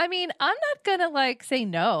 So, I mean, I'm not going to like say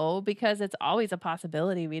no because it's always a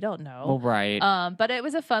possibility. We don't know. Well, right. But it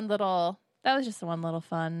was that was just one little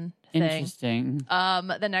fun thing. Interesting.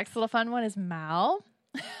 The next little fun one is Mal.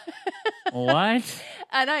 What?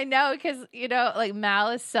 And I know because, like Mal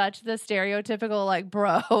is such the stereotypical like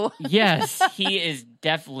bro. Yes, he is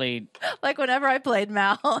definitely. Like whenever I played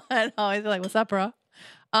Mal, I'd always be like, what's up, bro?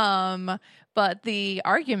 But the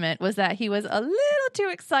argument was that he was a little too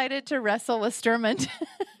excited to wrestle with Sturmund.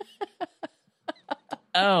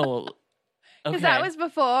 Oh. Okay. Because that was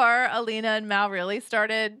before Alina and Mal really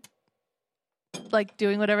started like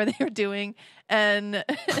doing whatever they were doing. And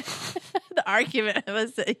the argument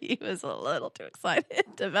was that he was a little too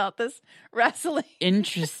excited about this wrestling.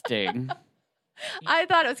 Interesting. I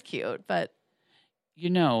thought it was cute, but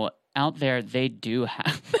out there they do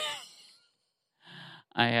have.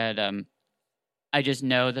 I just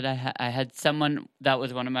know that I had someone that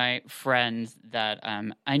was one of my friends that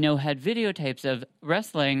I know had videotapes of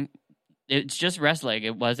wrestling. It's just wrestling.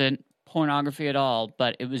 It wasn't pornography at all,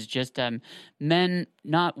 but it was just men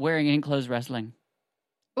not wearing any clothes wrestling.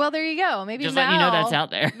 Well, there you go. Maybe just Mal, letting you know that's out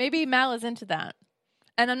there. Maybe Mal is into that,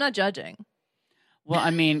 and I'm not judging. Well, I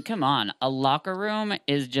mean, come on, a locker room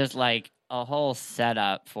is just like a whole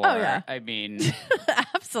setup for. Oh, yeah. I mean,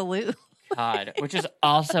 absolutely. God, which is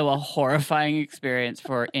also a horrifying experience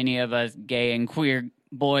for any of us gay and queer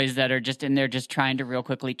boys that are just in there just trying to real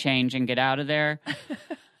quickly change and get out of there.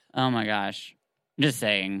 Oh my gosh, I'm just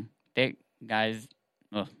saying. Guys,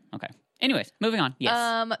 oh, okay. Anyways, moving on.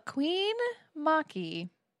 Yes. Queen Maki.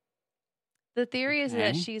 The theory is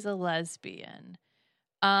that she's a lesbian.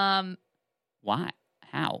 Why?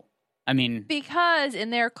 How? I mean, because in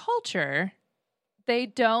their culture, they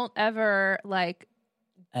don't ever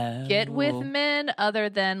get with men other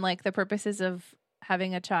than like the purposes of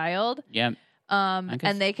having a child. Yep.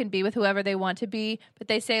 And they can be with whoever they want to be, but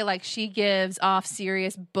they say like she gives off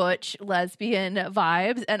serious butch lesbian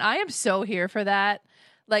vibes, and I am so here for that.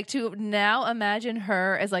 Like to now imagine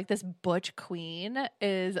her as like this butch queen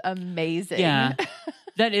is amazing. Yeah,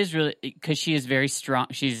 that is really because she is very strong.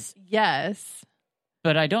 Yes,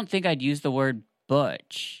 but I don't think I'd use the word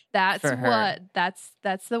butch. That's for her.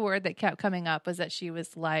 That's the word that kept coming up was that she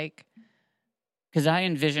was like. Because I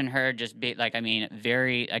envision her just be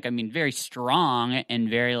very strong and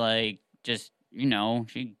very like just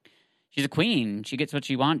she's a queen. She gets what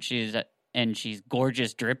she wants. She's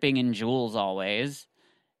gorgeous, dripping in jewels always,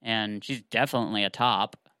 and she's definitely a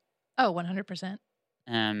top. Oh,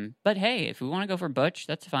 100%. But hey, if we want to go for butch,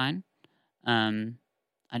 that's fine. I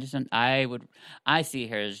just don't. I see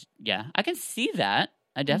her as I can see that.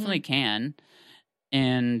 I definitely can.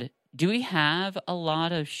 And do we have a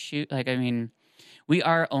lot of We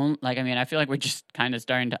are I feel like we're just kind of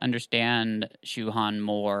starting to understand Shu-Han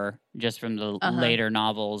more just from the later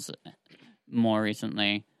novels more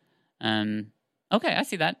recently. Okay, I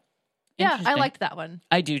see that. Yeah, I liked that one.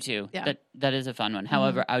 I do too. Yeah. That is a fun one.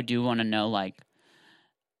 However, I do want to know,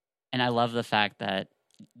 and I love the fact that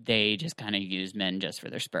they just kind of use men just for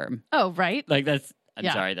their sperm. Oh, right. Like I'm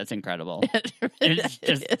sorry, that's incredible. It's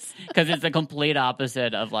just because it's the complete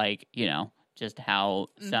opposite of just how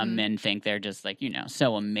some men think they're just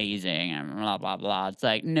so amazing and blah blah blah. It's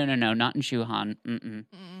like no, not in Shu-Han.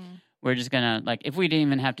 We're just gonna if we didn't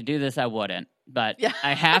even have to do this, I wouldn't, but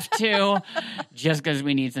I have to just because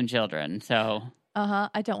we need some children. So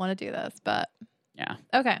I don't want to do this, but yeah,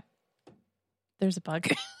 okay. There's a bug.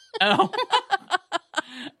 Oh,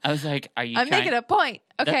 I was like, are you? I'm making a point.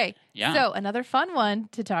 Okay, yeah. So another fun one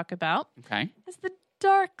to talk about. Okay, is the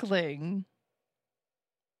Darkling.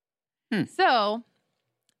 So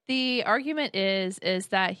the argument is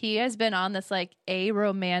that he has been on this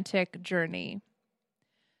aromantic journey.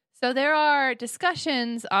 So there are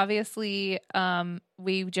discussions, obviously,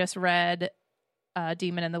 we just read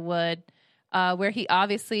Demon in the Wood, where he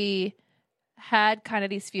obviously had kind of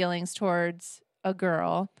these feelings towards a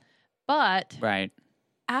girl, but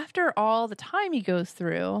after all the time he goes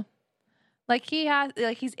through,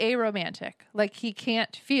 he's aromantic. He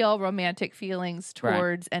can't feel romantic feelings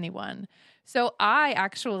towards anyone. So I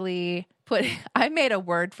actually I made a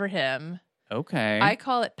word for him. Okay. I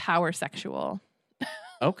call it power sexual.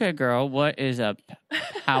 Okay, girl. What is a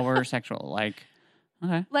power sexual?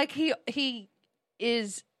 Okay. He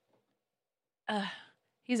is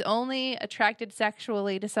he's only attracted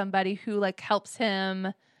sexually to somebody who helps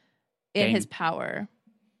him in his power.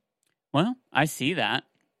 Well, I see that.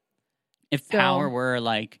 If power were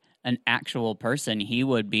an actual person, he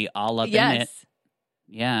would be all up in it.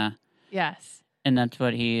 Yeah. Yes. And that's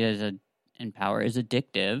what he is in power is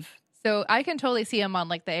addictive. So I can totally see him on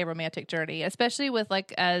the aromantic journey, especially with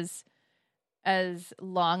as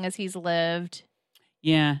long as he's lived.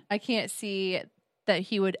 Yeah. I can't see that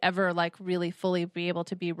he would ever really fully be able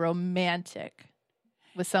to be romantic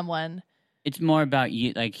with someone. It's more about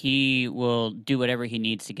you. He will do whatever he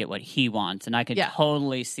needs to get what he wants. And I could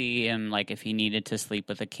totally see him, if he needed to sleep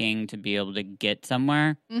with a king to be able to get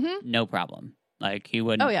somewhere, no problem. He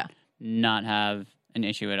would not have an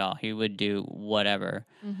issue at all. He would do whatever.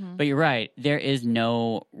 But you're right. There is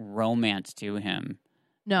no romance to him.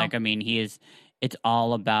 No. It's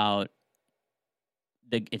all about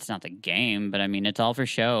it's not the game, but it's all for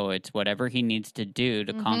show. It's whatever he needs to do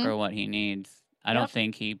to conquer what he needs. I don't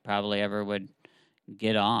think he probably ever would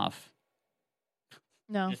get off.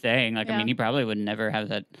 No. Just saying. He probably would never have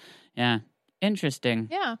that. Yeah. Interesting.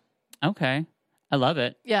 Yeah. Okay. I love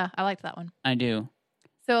it. Yeah, I liked that one. I do.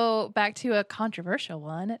 So back to a controversial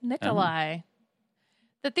one, Nikolai.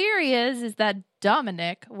 The theory is that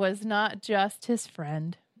Dominic was not just his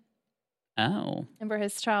friend. Oh. Remember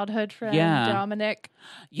his childhood friend, Dominic?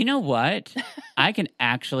 You know what? I can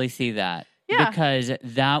actually see that. Yeah. Because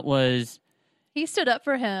that was... He stood up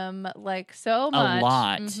for him so much. A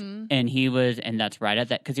lot. And he was... And that's right at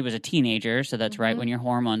that... Because he was a teenager, so that's right when your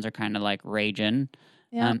hormones are kind of raging.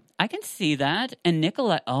 Yeah. I can see that. And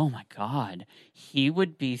Nikolai, oh my God, he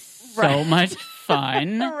would be so much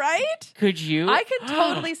fun. Right? Could you? I could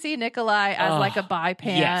totally see Nikolai as a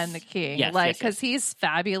bi-pan king. Yes, because he's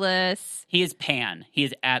fabulous. He is pan. He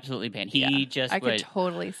is absolutely pan. I could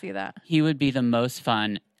totally see that. He would be the most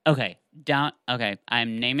fun. Okay,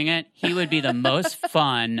 I'm naming it. He would be the most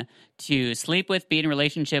fun to sleep with, be in a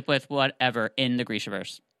relationship with, whatever, in the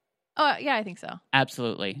Grishaverse. Oh, yeah, I think so.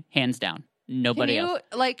 Absolutely. Hands down. Nobody else.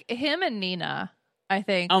 Him and Nina, I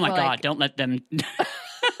think. Oh my God, don't let them.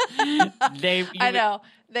 I know.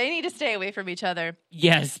 They need to stay away from each other.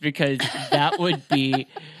 Yes, because that would be.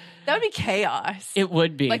 That would be chaos. It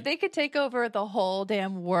would be. They could take over the whole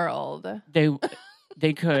damn world.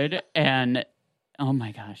 They could, and oh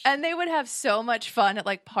my gosh. And they would have so much fun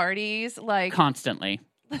at parties. Constantly.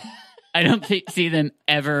 I don't see them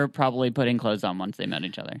ever probably putting clothes on once they met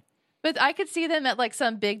each other. But I could see them at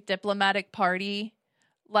some big diplomatic party,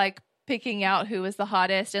 picking out who was the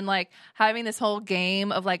hottest and having this whole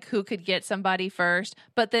game of who could get somebody first.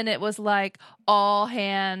 But then it was all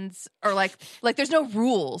hands or there's no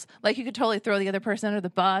rules. You could totally throw the other person under the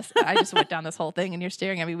bus. I just went down this whole thing and you're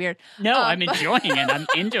staring at me weird. No, I'm enjoying it. I'm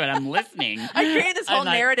into it. I'm listening. I created this whole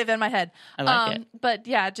narrative in my head. I like it. But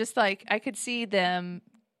yeah, just I could see them,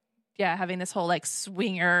 having this whole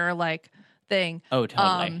swinger thing. Oh,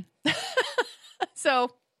 totally.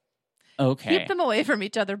 So, okay, keep them away from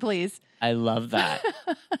each other, please. I love that,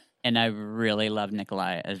 and I really love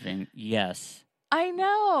Nikolai as being I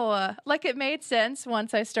know. Like, it made sense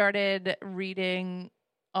once I started reading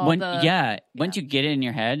all once you get it in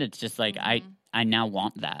your head, it's just like, Mhm. I now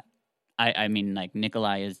want that. I mean, like,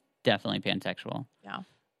 Nikolai is definitely pansexual. Yeah.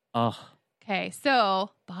 Oh, Okay,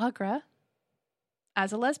 so Baghra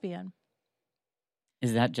as a lesbian.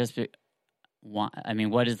 is that just why? I mean,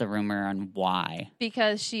 what is the rumor on why?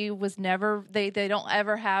 Because she was never, they don't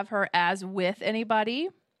ever have her as with anybody.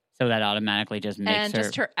 So that automatically just makes And her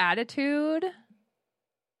just her attitude.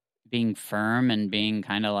 being firm and being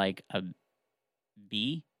kind of like a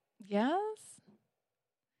B. Yes.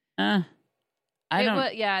 I don't.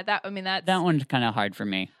 That's That one's kind of hard for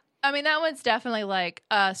me. I mean, that one's definitely like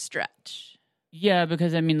a stretch. Yeah,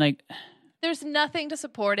 because I mean, like, There's nothing to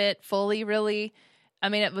support it fully, really. I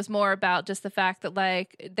mean, it was more about just the fact that,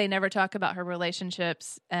 like, they never talk about her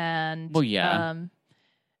relationships, and Well, yeah.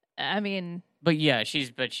 I mean, but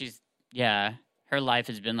she's her life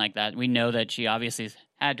has been like that. We know that she obviously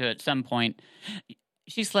had to at some point.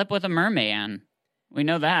 She slept with a merman. We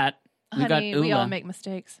know that. We got honey, Ula. we all make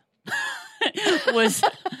mistakes. was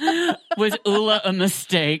Ula a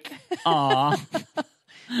mistake? Aw.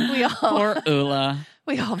 We all Poor Ula.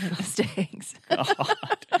 we all make mistakes.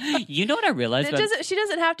 God. You know what I realized? She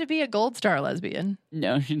doesn't have to be a gold star lesbian.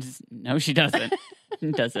 No, she doesn't.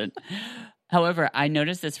 She doesn't. However, I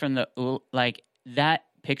noticed this from that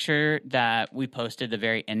picture that we posted, the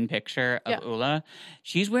very end picture of Ula.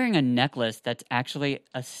 She's wearing a necklace that's actually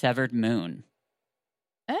a severed moon.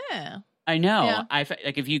 Oh. I know. Yeah.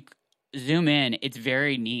 Like, if you zoom in, it's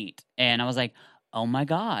very neat, and I was like, "Oh my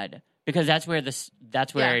god!" Because that's where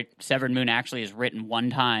severed moon actually is written one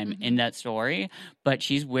time in that story. But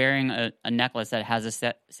she's wearing a necklace that has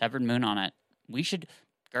a severed moon on it. We should,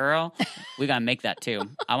 girl, we gotta make that too.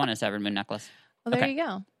 I want a severed moon necklace. Well, there you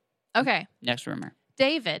go. Okay, Next rumor.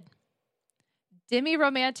 David,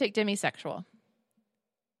 demi-romantic, demisexual.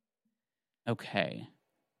 Okay.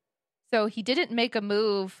 So he didn't make a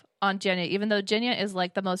move on Genya, even though Genya is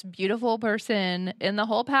like the most beautiful person in the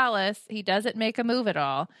whole palace. He doesn't make a move at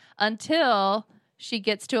all until she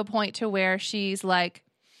gets to a point to where she's like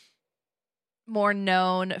more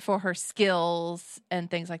known for her skills and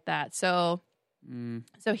things like that. So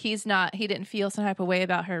he didn't feel some type of way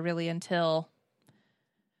about her really until.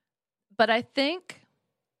 But I think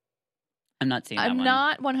I'm not seeing that I'm one.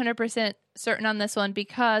 not 100% certain on this one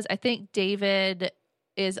because I think David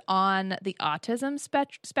is on the autism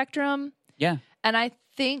spectrum. Yeah. And I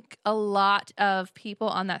think a lot of people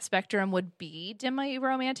on that spectrum would be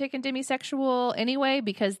demi-romantic and demisexual anyway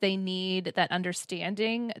because they need that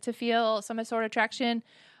understanding to feel some sort of attraction.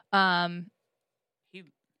 He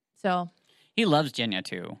loves Genya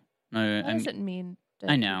too. That doesn't mean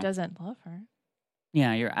that I know. he doesn't love her.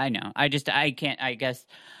 Yeah, I know. I guess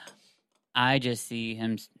I just see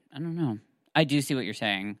him. I don't know. I do see what you're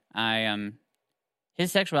saying.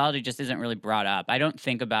 His sexuality just isn't really brought up. I don't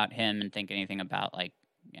think about him and think anything about I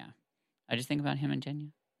just think about him and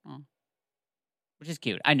Genya. Oh. Which is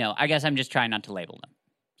cute. I know. I guess I'm just trying not to label them.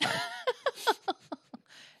 Sorry.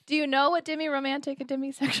 Do you know what demi-romantic and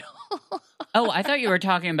demisexual? Oh, I thought you were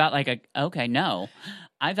talking about okay, no.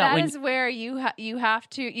 I thought that is where you have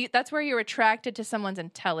to. That's where you're attracted to someone's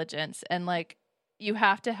intelligence, and like you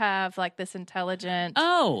have to have like this intelligent.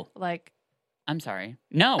 Oh, like I'm sorry.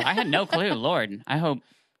 No, I had no clue. Lord, I hope.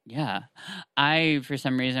 Yeah, I for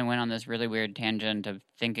some reason went on this really weird tangent of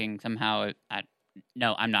thinking somehow.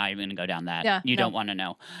 No, I'm not even going to go down that. Yeah, you don't want to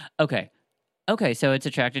know. Okay. So it's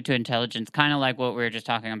attracted to intelligence, kind of like what we were just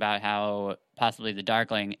talking about. How possibly the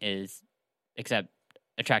Darkling is, except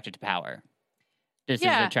attracted to power. This is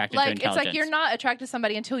attracted to intelligence. It's like you're not attracted to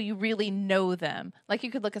somebody until you really know them. Like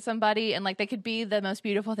you could look at somebody and like they could be the most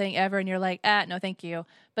beautiful thing ever, and you're like, no, thank you.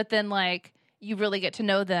 But then like you really get to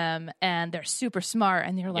know them, and they're super smart,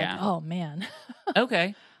 and you're like, oh man,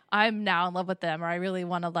 okay, I'm now in love with them, or I really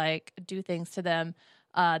want to like do things to them.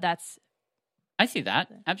 I see that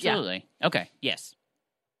absolutely. Yeah. Okay, yes.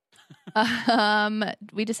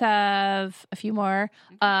 We just have a few more.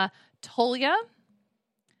 Tolya,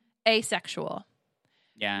 asexual.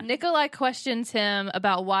 Yeah. Nikolai questions him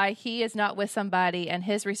about why he is not with somebody, and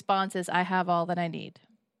his response is, I have all that I need.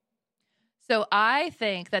 So I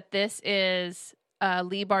think that this is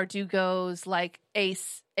Leigh Bardugo's like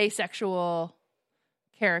asexual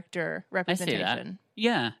character representation. I see that.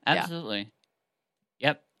 Yeah, absolutely. Yeah.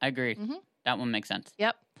 Yep, I agree. Mm-hmm. That one makes sense.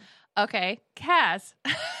 Yep. Okay, Kaz.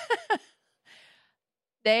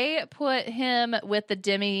 They put him with the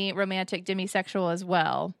demi-romantic, demisexual as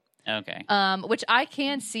well. Okay. Which I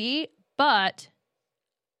can see, but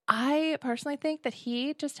I personally think that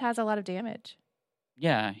he just has a lot of damage.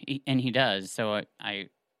 Yeah, and he does. So I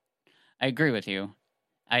I agree with you.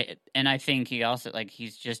 I think he also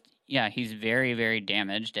he's just he's very, very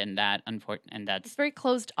damaged, and He's that's very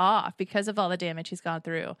closed off because of all the damage he's gone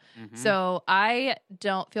through. mhm. So I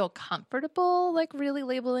don't feel comfortable really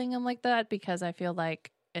labeling him like that because I feel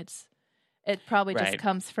like it probably just Right.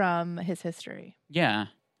 comes from his history. Yeah.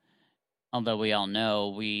 Although we all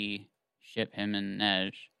know we ship him and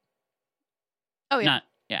Nedge. Oh yeah.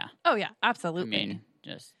 Oh yeah, I absolutely. mean,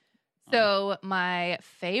 just So my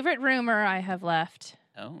favorite rumor I have left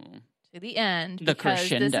oh. to the end The because this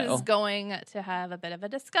crescendo. is going to have a bit of a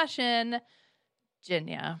discussion.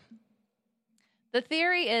 Jinya. The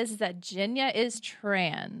theory is that Jinya is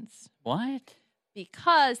trans What?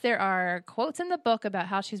 because there are quotes in the book about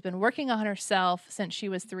how she's been working on herself since she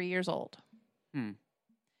was 3 years old.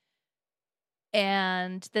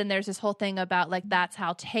 And then there's this whole thing about that's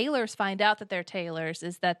how tailors find out that they're tailors,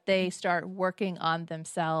 is that they start working on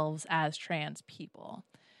themselves as trans people.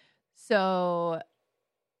 So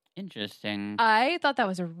Interesting. I thought that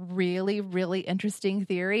was a really, really interesting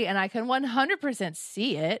theory, and I can 100%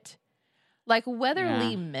 see it. Whether Yeah.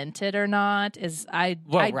 Lee meant it or not is I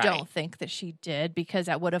Right. don't think that she did, because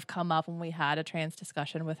that would have come up when we had a trans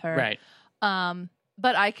discussion with her. Right.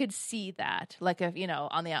 But I could see that, if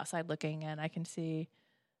on the outside looking in, I can see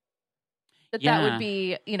that Yeah. would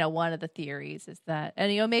be one of the theories is that,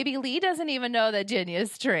 and maybe Lee doesn't even know that Jinya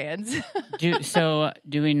is trans.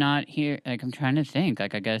 Do we not hear? I'm trying to think. I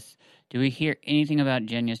guess, do we hear anything about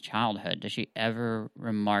Jenya's childhood? Does she ever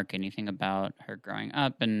remark anything about her growing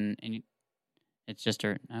up? And it's just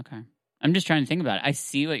her. Okay, I'm just trying to think about it. I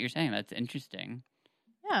see what you're saying. That's interesting.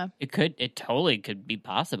 Yeah, It totally could be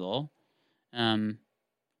possible.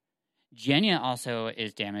 Jenya also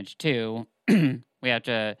is damaged too. We have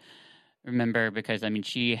to remember because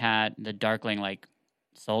she had the Darkling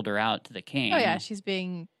sold her out to the king. Oh yeah, she's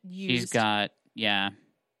being used. She's got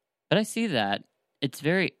but I see that. It's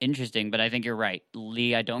very interesting, but I think you're right.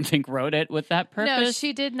 Lee, I don't think wrote it with that purpose. No,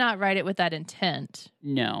 she did not write it with that intent.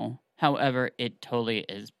 No. However, it totally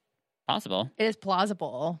is possible. It is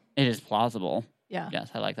plausible. It is plausible. Yeah.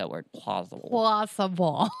 Yes, I like that word, plausible.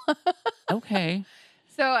 Plausible. Okay.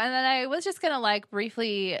 So, and then I was just going to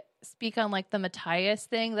briefly speak on the Matthias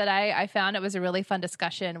thing that I found it was a really fun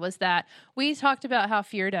discussion, was that we talked about how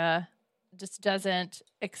Fjerda just doesn't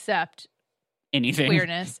accept Anything.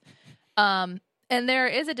 queerness. And there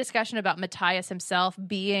is a discussion about Matthias himself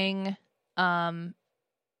being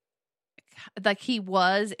he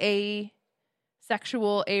was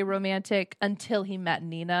asexual, aromantic until he met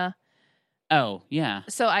Nina. Oh, yeah.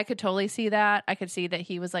 So I could totally see that. I could see that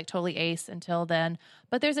he was totally ace until then.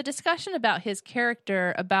 But there's a discussion about his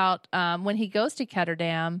character about when he goes to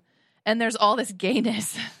Ketterdam and there's all this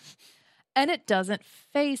gayness and it doesn't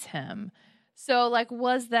faze him. So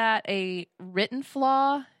was that a written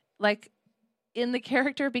flaw in the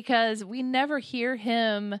character? Because we never hear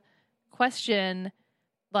him question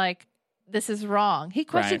this is wrong. He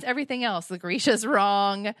questions everything else. The Grisha's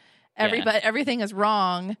wrong. Everything is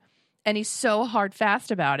wrong. And he's so hard fast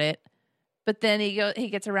about it, but then he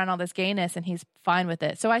gets around all this gayness and he's fine with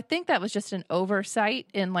it. So I think that was just an oversight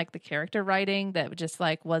in the character writing that just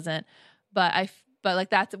wasn't. But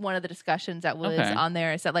that's one of the discussions that was on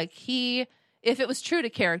there, is that if it was true to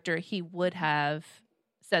character, he would have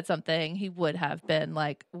said something. He would have been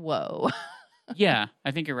whoa. Yeah, I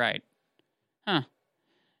think you're right. Huh.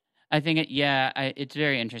 I think it's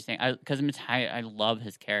very interesting. Because I love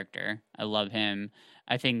his character. I love him.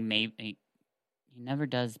 I think maybe he never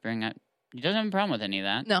does bring up. He doesn't have a problem with any of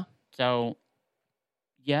that. No. So,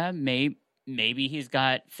 yeah, maybe he's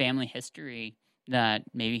got family history that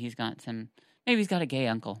maybe he's got a gay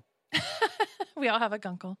uncle. We all have a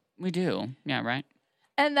gunkle. We do. Yeah, right.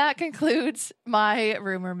 And that concludes my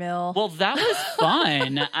rumor mill. Well, that was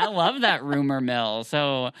fun. I love that rumor mill.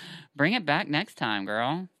 So bring it back next time,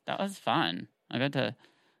 girl. That was fun. I got to,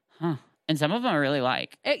 And some of them I really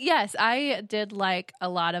like. Yes, I did like a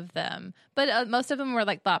lot of them. But most of them were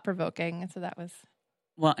thought-provoking. So that was...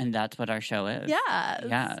 Well, and that's what our show is. Yes.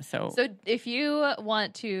 Yeah, so if you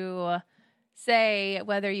want to say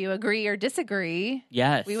whether you agree or disagree,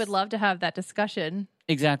 yes, we would love to have that discussion.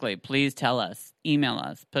 Exactly. Please tell us. Email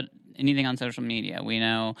us. Put anything on social media. We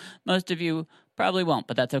know most of you probably won't,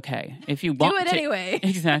 but that's okay. If you want do it to, anyway.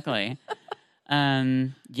 Exactly.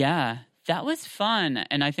 Yeah, that was fun.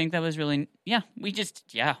 And I think that was really,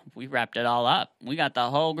 we wrapped it all up. We got the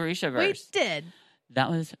whole Grishaverse. We did. That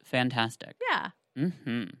was fantastic. Yeah.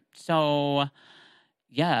 Mm-hmm. So,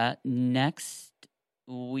 next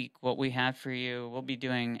week, what we have for you,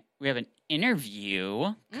 we have an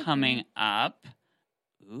interview coming up.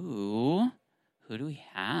 Ooh, who do we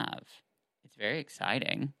have? It's very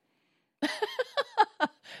exciting.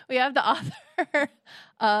 We have the author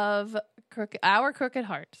of Our Crooked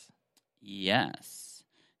Hearts. Yes.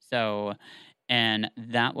 So, and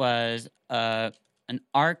that was an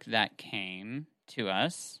arc that came to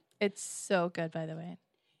us. It's so good, by the way.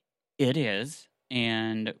 It is.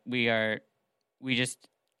 And it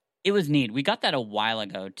was neat. We got that a while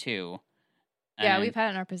ago, too. Yeah, And we've had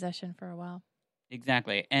it in our possession for a while.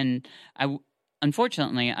 Exactly. And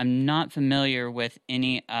unfortunately, I'm not familiar with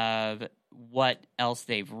any of what else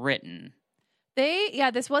they've written.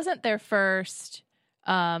 This wasn't their first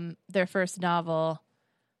novel,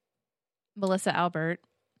 Melissa Albert.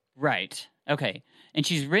 Right. Okay. And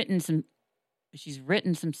she's written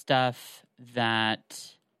some stuff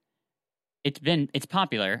that it's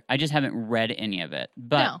popular. I just haven't read any of it.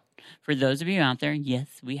 But for those of you out there, yes,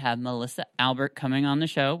 we have Melissa Albert coming on the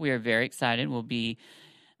show. We are very excited. We'll be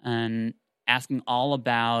asking all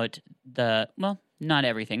about not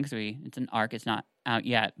everything because it's an arc. It's not out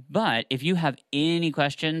yet. But if you have any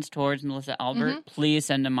questions towards Melissa Albert, please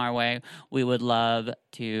send them our way. We would love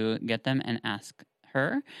to get them and ask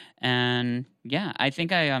her. And yeah, I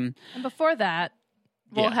think and before that,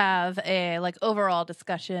 we'll have a overall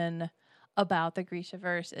discussion about the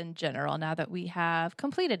Grishaverse in general now that we have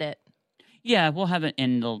completed it. Yeah, we'll have an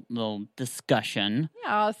end little discussion.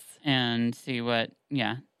 Yes. And see what,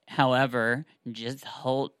 However, just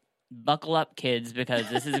buckle up, kids, because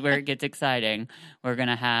this is where it gets exciting. We're going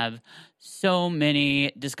to have so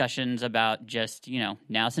many discussions about just,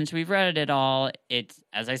 now since we've read it all, it's,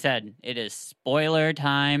 as I said, it is spoiler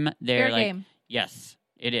time. Fair game. Yes,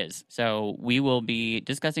 it is. So we will be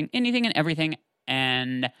discussing anything and everything.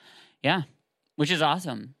 And which is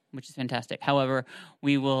awesome, which is fantastic. However,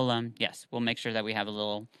 we will, we'll make sure that we have a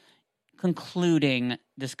little concluding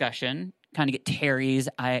discussion, kind of get Terry's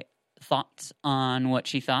thoughts on what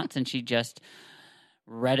she thought, and she just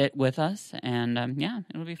read it with us, and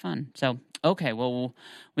it'll be fun. So, okay, well,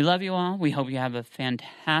 we love you all. We hope you have a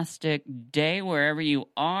fantastic day wherever you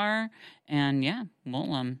are, and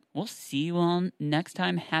we'll see you all next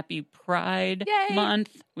time. Happy Pride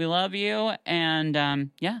Month. We love you, and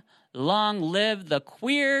long live the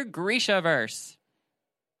queer Grishaverse.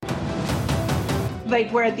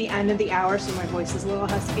 We're at the end of the hour, so my voice is a little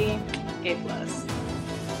husky. A+.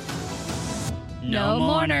 No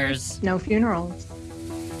mourners. No funerals.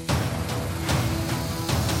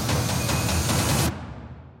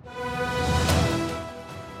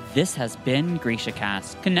 This has been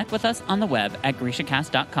GrishaCast. Connect with us on the web at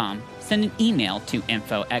GrishaCast.com. Send an email to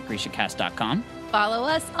info@GrishaCast.com. Follow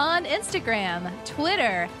us on Instagram,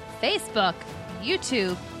 Twitter, Facebook,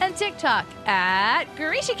 YouTube, and TikTok at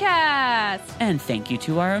GrishaCast. And thank you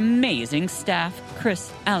to our amazing staff,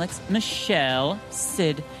 Chris, Alex, Michelle,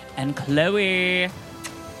 Sid, and Chloe.